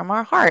live more from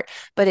our heart.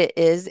 But it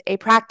is a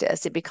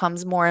practice. It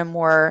becomes more and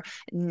more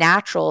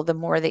natural the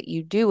more that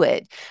you do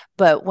it.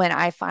 But when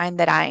I find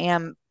that I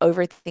am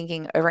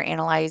overthinking,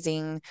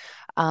 overanalyzing,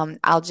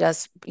 I'll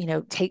just,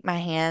 take my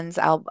hands,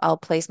 I'll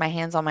place my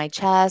hands on my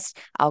chest,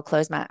 I'll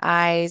close my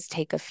eyes,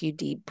 take a few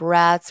deep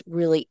breaths,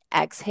 really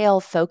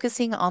exhale,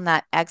 focusing on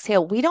that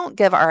exhale. We don't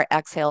give our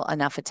exhale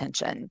enough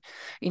attention.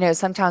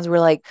 Sometimes we're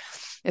like,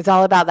 it's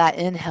all about that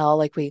inhale,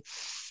 like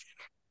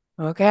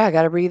okay, I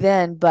got to breathe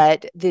in.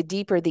 But the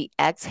deeper the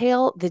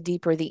exhale, the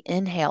deeper the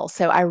inhale.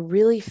 So I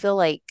really feel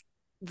like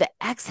the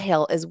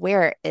exhale is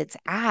where it's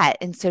at.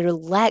 And so to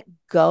let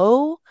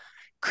go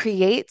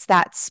creates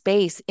that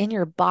space in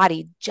your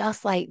body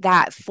just like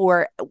that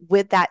for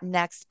with that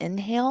next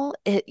inhale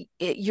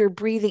you're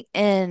breathing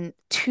in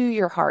to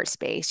your heart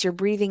space, you're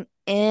breathing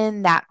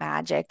in that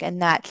magic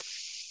and that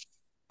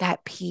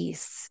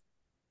peace,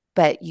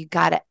 but you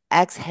got to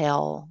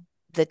exhale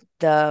the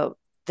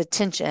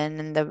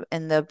tension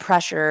and the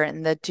pressure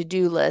and the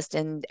to-do list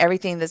and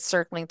everything that's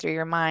circling through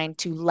your mind.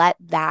 To let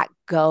that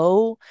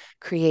go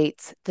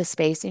creates the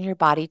space in your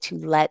body to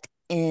let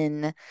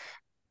in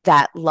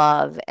that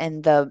love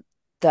and the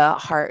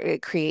heart.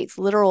 It creates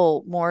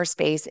literal more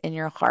space in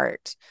your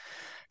heart.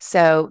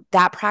 So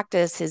that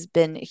practice has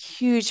been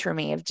huge for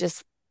me of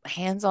just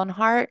hands on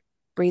heart,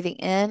 breathing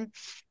in,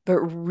 but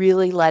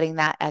really letting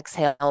that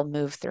exhale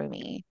move through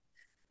me.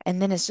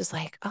 And then it's just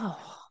like,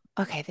 oh,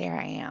 okay, there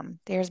I am.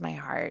 There's my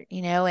heart,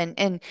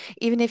 and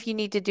even if you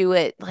need to do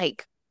it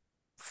like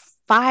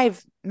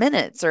 5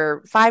 minutes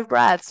or 5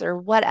 breaths or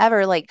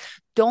whatever, like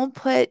don't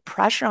put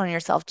pressure on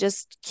yourself.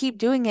 Just keep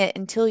doing it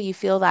until you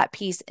feel that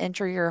peace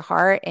enter your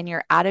heart and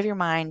you're out of your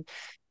mind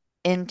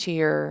into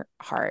your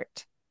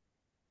heart.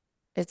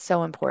 It's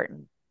so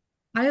important.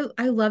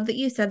 I love that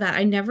you said that.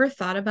 I never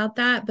thought about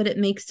that, but it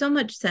makes so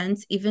much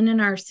sense even in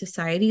our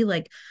society.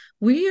 Like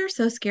we are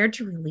so scared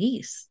to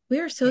release. We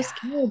are so Yeah.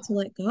 scared to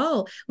let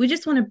go. We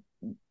just want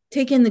to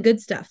take in the good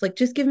stuff. Like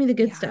just give me the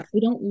good Yeah. stuff. We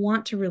don't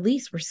want to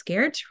release. We're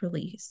scared to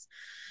release.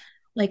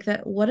 Like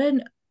that, what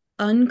an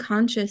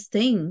unconscious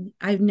thing.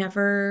 I've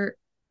never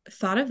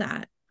thought of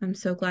that. I'm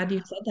so glad you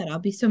Yeah. said that. I'll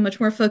be so much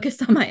more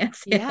focused on my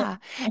exhale. Yeah.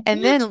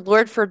 And then,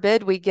 Lord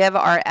forbid, we give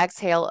our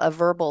exhale a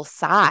verbal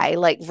sigh,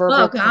 like Oh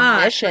verbal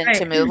gosh, permission to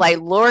right. move. Like,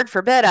 Lord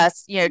forbid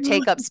us,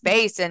 take up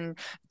space and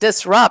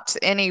disrupt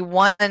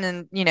anyone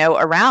and,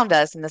 around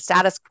us and the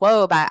status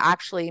quo by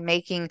actually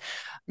making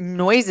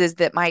noises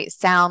that might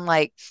sound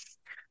like,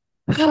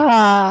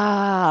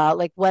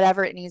 like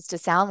whatever it needs to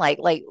sound like.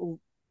 Like,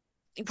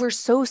 we're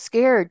so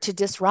scared to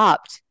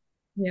disrupt.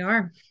 We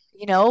are.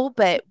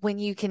 But when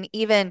you can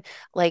even,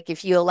 like,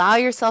 if you allow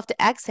yourself to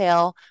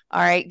exhale, all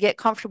right, get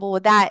comfortable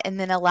with that, and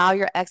then allow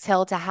your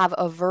exhale to have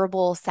a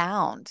verbal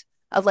sound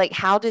of like,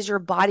 how does your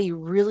body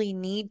really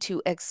need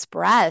to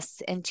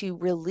express and to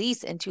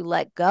release and to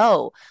let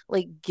go?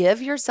 Like,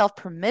 give yourself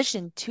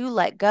permission to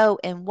let go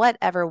in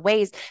whatever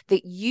ways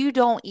that you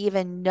don't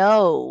even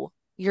know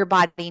your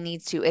body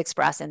needs to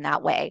express in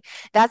that way.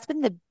 That's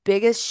been the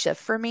biggest shift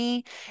for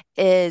me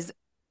is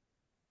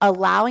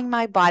allowing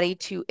my body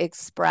to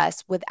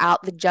express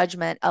without the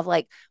judgment of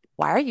like,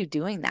 why are you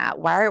doing that?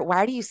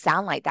 Why do you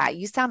sound like that?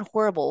 You sound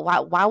horrible.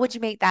 Why would you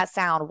make that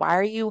sound? Why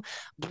are you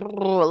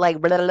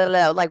like blah, blah,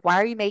 blah, like why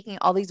are you making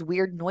all these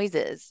weird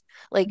noises?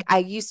 Like I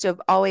used to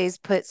have always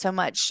put so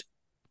much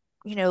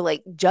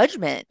like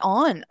judgment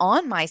on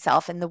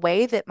myself and the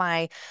way that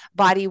my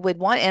body would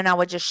want, and I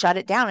would just shut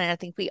it down. And I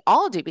think we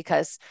all do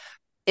because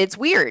it's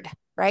weird,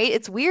 right?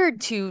 It's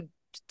weird to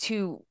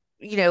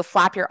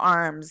flap your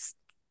arms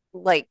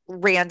like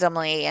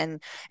randomly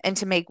and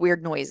to make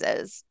weird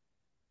noises,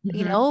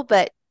 Mhm.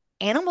 but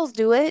animals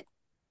do it.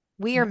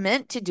 We are Yeah.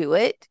 meant to do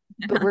it,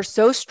 but we're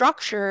so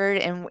structured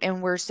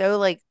and we're so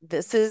like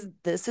this is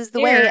the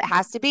way Here. it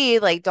has to be.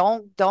 Like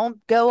don't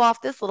go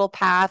off this little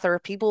path or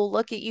people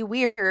look at you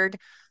weird,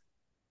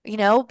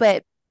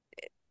 but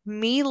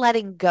me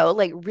letting go,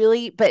 like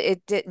really, but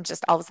it didn't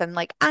just all of a sudden,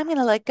 like, I'm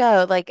gonna let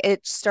go. Like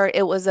it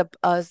was a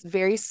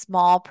very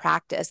small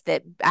practice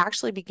that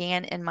actually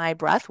began in my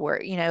breath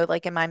work,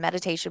 like in my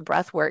meditation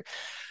breath work.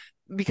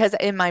 Because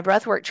in my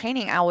breath work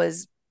training,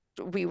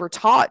 we were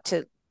taught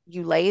to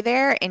you lay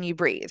there and you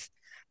breathe.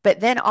 But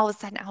then all of a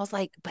sudden I was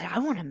like, but I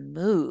want to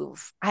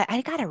move.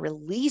 I got to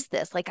release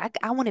this. Like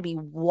I want to be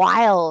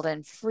wild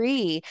and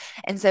free.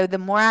 And so the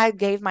more I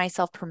gave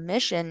myself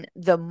permission,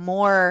 the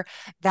more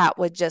that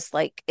would just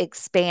like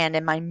expand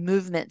and my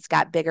movements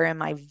got bigger and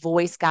my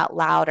voice got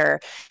louder.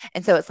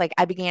 And so it's like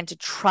I began to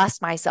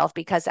trust myself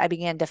because I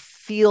began to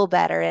feel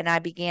better and I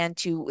began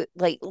to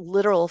like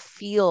literal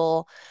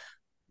feel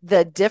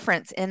the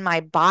difference in my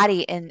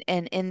body and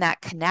in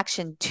that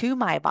connection to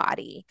my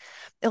body.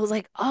 It was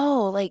like,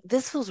 oh, like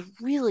this feels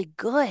really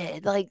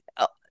good. Like,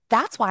 oh,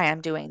 that's why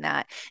I'm doing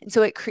that. And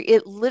so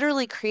it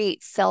literally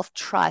creates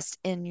self-trust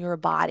in your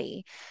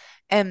body.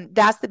 And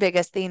that's the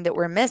biggest thing that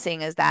we're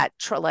missing is that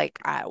like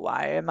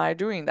why am I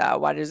doing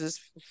that? Why does this,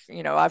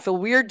 I feel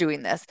weird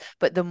doing this.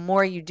 But the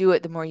more you do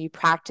it, the more you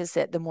practice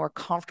it, the more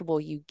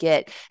comfortable you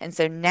get. And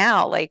so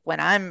now like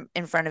when I'm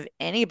in front of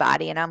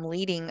anybody and I'm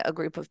leading a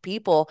group of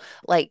people,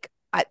 like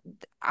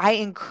I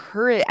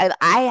encourage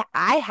I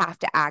have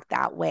to act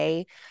that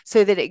way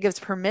so that it gives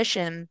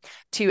permission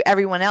to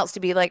everyone else to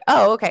be like,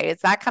 oh, okay,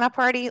 it's that kind of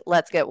party.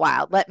 Let's get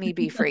wild. Let me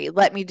be free.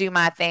 Let me do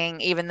my thing,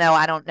 even though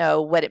I don't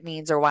know what it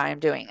means or why I'm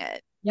doing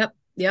it. Yep.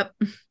 Yep.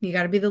 You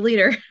got to be the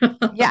leader.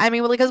 Yeah, I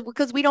mean, well,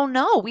 because we don't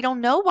know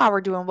why we're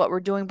doing what we're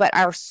doing, but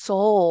our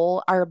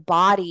soul, our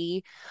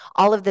body,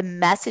 all of the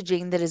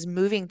messaging that is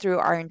moving through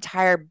our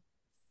entire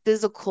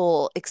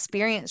physical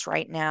experience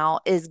right now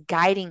is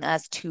guiding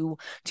us to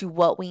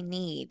what we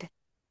need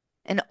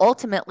and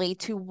ultimately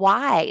to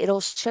why. It'll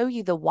show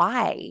you the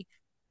why.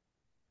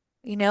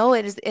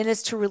 It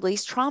is to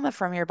release trauma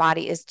from your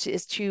body, is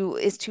to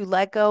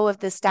let go of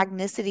the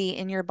stagnicity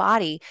in your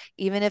body,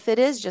 even if it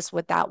is just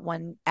with that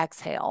one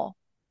exhale.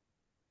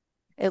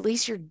 At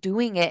least you're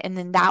doing it, and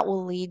then that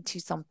will lead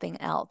to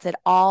something else. It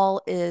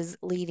all is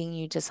leading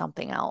you to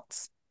something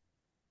else.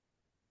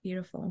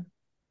 Beautiful.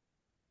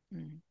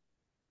 Mm.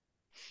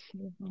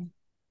 Beautiful.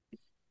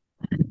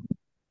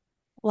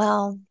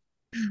 Well,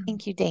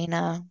 thank you,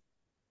 Dana.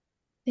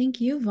 Thank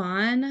you,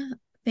 Vaughn.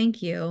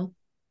 Thank you.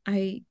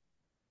 I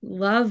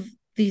love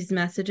these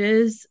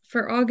messages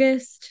for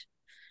August.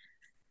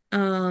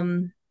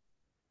 Um,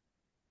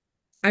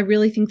 I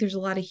really think there's a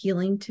lot of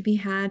healing to be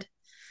had.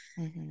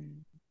 Hmm.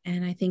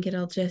 And I think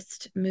it'll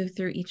just move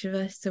through each of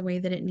us the way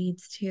that it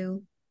needs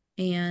to.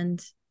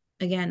 And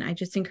again, I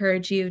just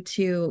encourage you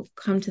to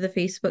come to the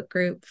Facebook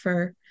group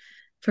for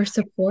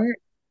support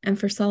and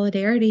for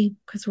solidarity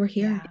because we're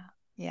here.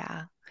 Yeah,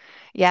 yeah,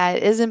 yeah.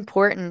 It is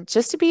important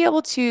just to be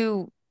able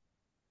to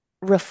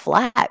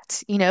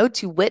reflect,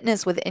 to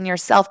witness within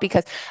yourself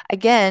because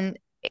again,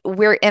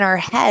 we're in our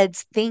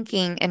heads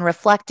thinking and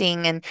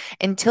reflecting and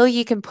until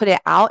you can put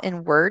it out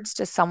in words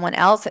to someone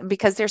else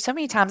because there's so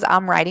many times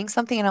I'm writing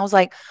something and I was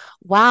like,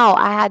 wow,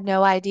 I had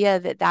no idea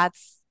that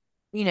that's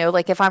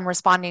like if I'm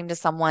responding to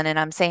someone and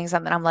I'm saying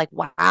something, I'm like,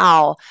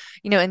 wow,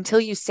 until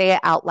you say it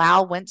out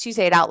loud. Once you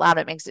say it out loud,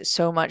 it makes it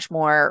so much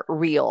more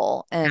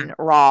real Yeah. and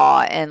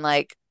raw and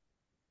like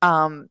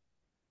um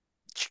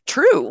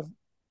true.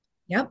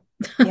 Yep.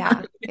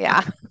 Yeah,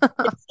 yeah.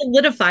 It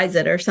solidifies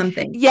it or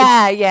something. Like,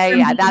 Yeah, yeah,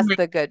 yeah. something That's like,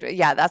 the good.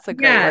 Yeah, that's a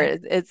great yeah,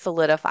 word. It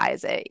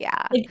solidifies it.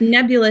 Yeah. like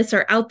nebulous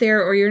or out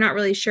there, or you're not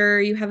really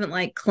sure, you haven't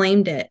like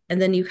claimed it,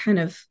 and then you kind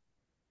of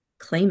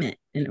claim it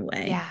in a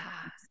way. Yeah.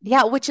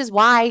 Yeah, which is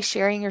why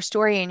sharing your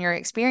story and your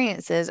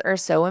experiences are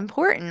so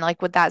important. Like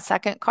with that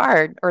second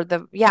card or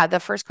the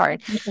first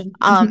card.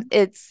 Mhm.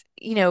 It's,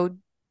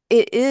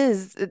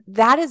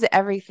 that is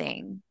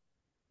everything.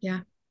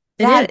 Yeah,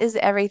 it is. That is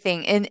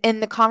everything in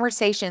the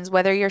conversations,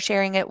 whether you're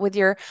sharing it with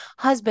your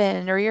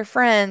husband or your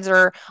friends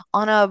or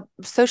on a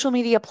social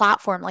media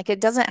platform. Like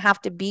it doesn't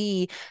have to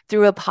be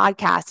through a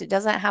podcast. It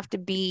doesn't have to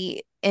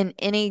be in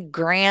any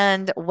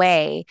grand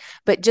way,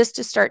 but just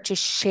to start to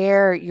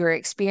share your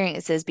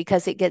experiences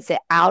because it gets it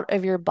out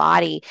of your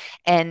body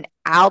and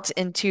out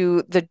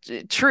into the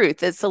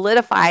truth. It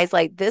solidifies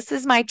like this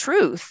is my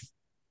truth.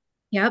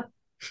 Yep.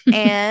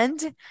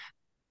 And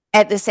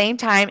at the same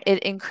time,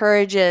 it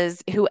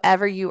encourages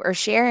whoever you are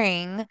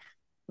sharing,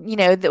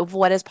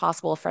 what is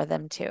possible for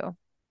them too.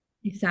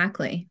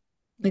 Exactly.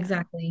 Yeah.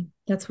 Exactly.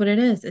 That's what it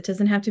is. It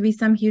doesn't have to be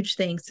some huge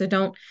thing. So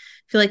don't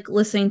feel like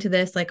listening to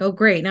this, like, oh,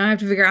 great. Now I have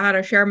to figure out how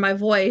to share my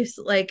voice.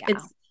 Like Yeah.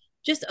 it's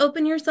just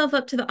open yourself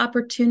up to the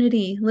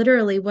opportunity.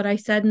 Literally what I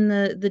said in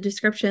the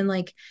description,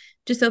 like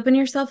just open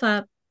yourself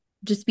up.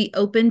 Just be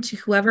open to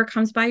whoever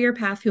comes by your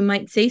path who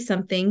might say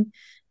something,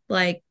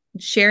 like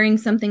sharing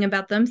something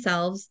about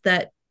themselves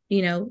that,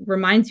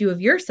 reminds you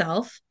of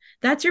yourself.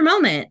 That's your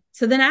moment.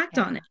 So then act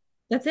on Yeah. it.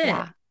 That's it.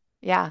 Yeah.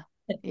 Yeah.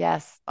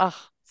 Yes. Oh,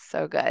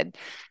 so good.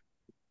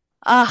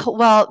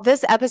 Well,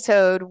 this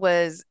episode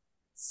was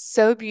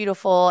so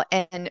beautiful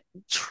and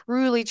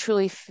truly,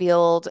 truly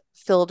filled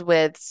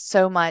with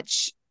so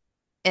much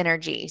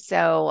energy.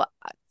 So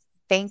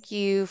thank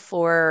you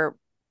for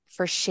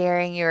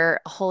sharing your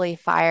holy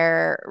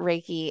fire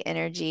Reiki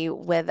energy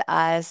with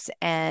us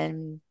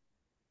and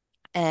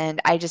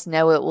I just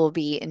know it will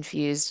be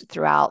infused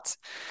throughout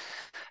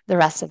the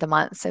rest of the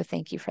month. So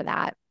thank you for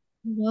that.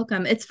 You're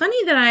welcome. It's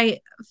funny that I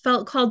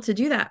felt called to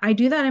do that. I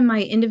do that in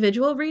my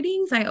individual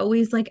readings. I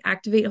always like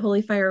activate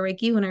Holy Fire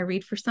Reiki when I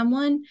read for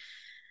someone.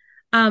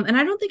 And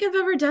I don't think I've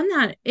ever done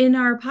that in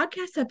our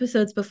podcast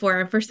episodes before.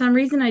 And for some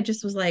reason, I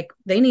just was like,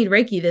 they need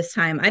Reiki this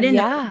time. I didn't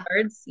know the Yeah.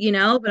 cards,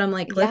 but I'm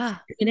like, let's Yeah.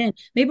 bring it in.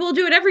 Maybe we'll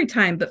do it every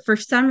time. But for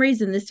some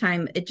reason, this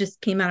time it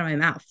just came out of my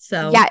mouth.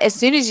 Yeah. So, As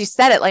soon as you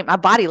said it, like my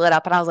body lit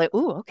up and I was like,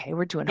 ooh, okay,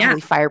 we're doing yeah,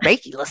 Holy Fire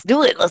Reiki. Let's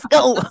do it. Let's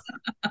go.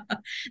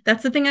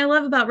 that's the thing I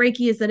love about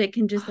Reiki is that it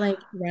can just like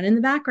run in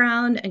the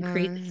background and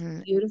create this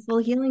Hmm. beautiful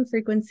healing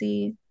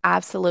frequency.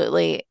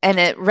 Absolutely. And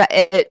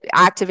it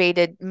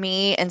activated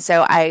me. And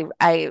so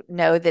I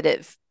know that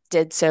it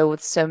did so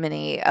with so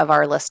many of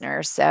our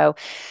listeners. So,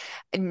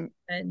 and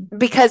And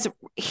because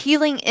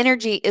healing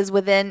energy is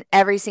within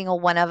every single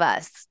one of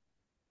us.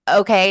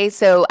 Okay.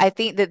 So I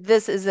think that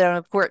this is an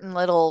important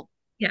little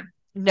yeah.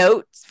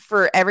 note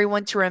for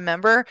everyone to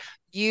remember.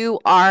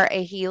 You are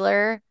a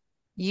healer.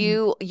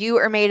 Mhm. You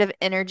are made of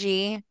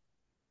energy.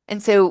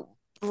 And so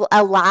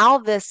allow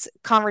this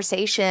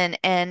conversation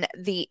and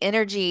the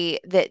energy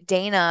that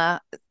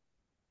Dana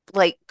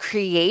like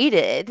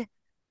created,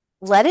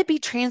 let it be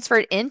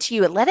transferred into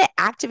you and let it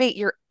activate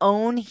your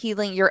own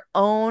healing, your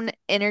own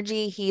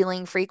energy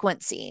healing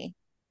frequency.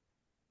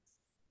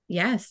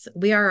 Yes,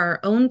 we are our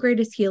own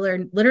greatest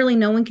healer. Literally,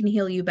 no one can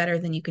heal you better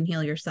than you can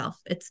heal yourself.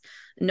 It's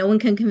no one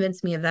can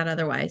convince me of that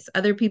otherwise.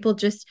 Other people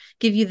just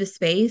give you the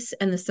space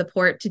and the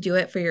support to do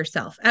it for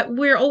yourself.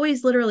 We're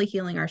always literally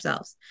healing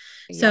ourselves.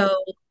 Yep.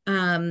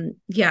 So,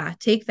 yeah,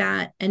 take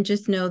that and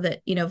just know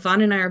that,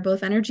 Vaughn and I are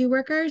both energy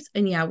workers.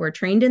 And yeah, we're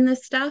trained in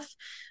this stuff,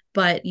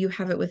 but you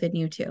have it within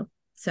you too.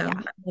 So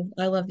Yeah.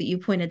 I love that you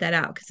pointed that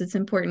out because it's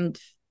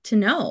important to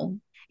know.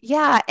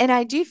 Yeah. And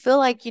I do feel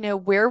like,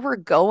 where we're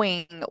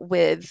going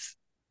with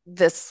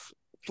this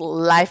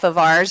life of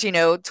ours,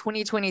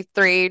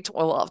 2023,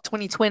 well,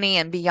 2020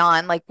 and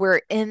beyond, like we're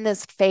in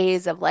this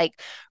phase of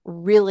like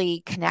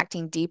really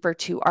connecting deeper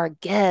to our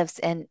gifts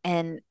and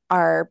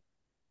our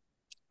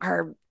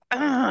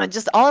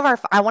just all of our,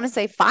 I want to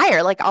say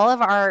fire, like all of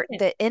our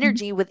the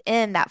energy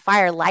within that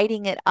fire,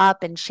 lighting it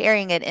up and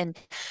sharing it, and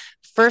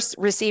first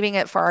receiving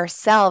it for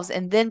ourselves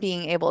and then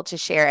being able to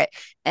share it.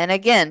 And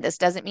again, this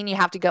doesn't mean you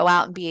have to go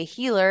out and be a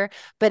healer,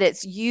 but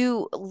it's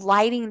you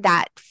lighting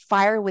that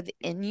fire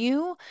within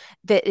you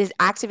that is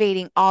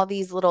activating all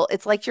these little,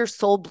 it's like your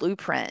soul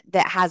blueprint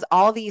that has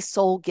all these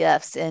soul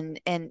gifts and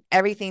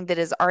everything that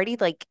is already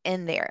like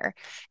in there.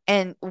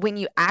 And when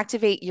you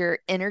activate your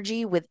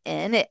energy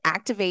within, it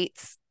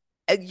activates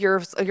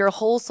your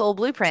whole soul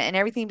blueprint, and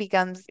everything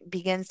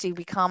begins to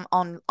become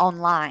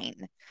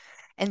online.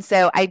 And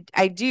so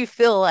I do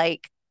feel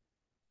like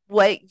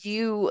what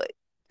you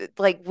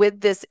like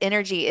with this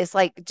energy is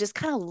like just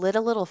kind of lit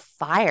a little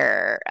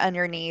fire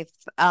underneath.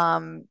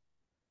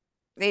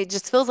 It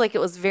just feels like it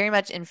was very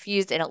much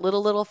infused in a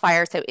little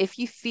fire. So if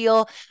you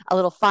feel a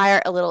little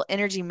fire, a little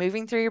energy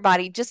moving through your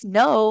body, just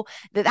know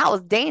that that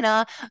was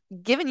Dana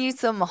giving you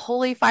some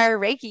holy fire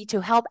Reiki to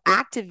help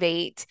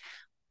activate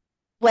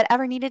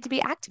whatever needed to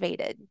be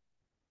activated.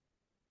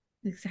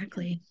 Yeah.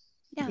 Exactly.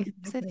 Yeah. So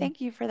Exactly.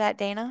 thank you for that,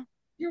 Dana.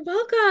 You're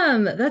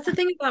welcome. That's the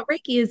thing about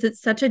Reiki is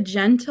it's such a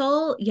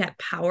gentle yet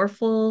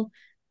powerful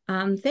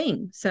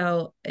thing.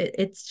 So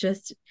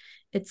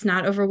it's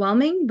not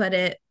overwhelming, but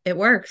it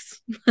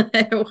works.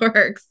 It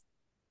works.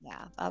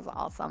 Yeah, that's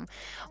awesome.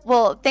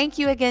 Well, thank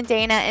you again,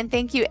 Dana, and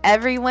thank you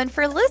everyone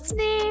for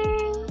listening.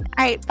 All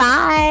right,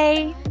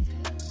 bye.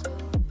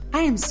 I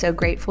am so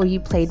grateful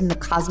you played in the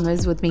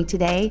cosmos with me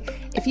today.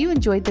 If you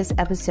enjoyed this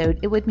episode,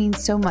 it would mean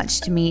so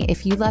much to me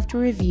if you left a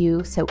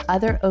review so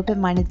other open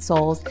minded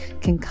souls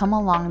can come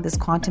along this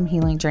quantum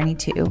healing journey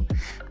too.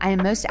 I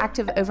am most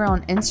active over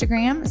on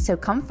Instagram, so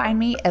come find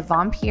me at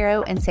Von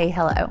Piero and say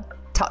hello.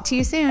 Talk to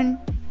you soon.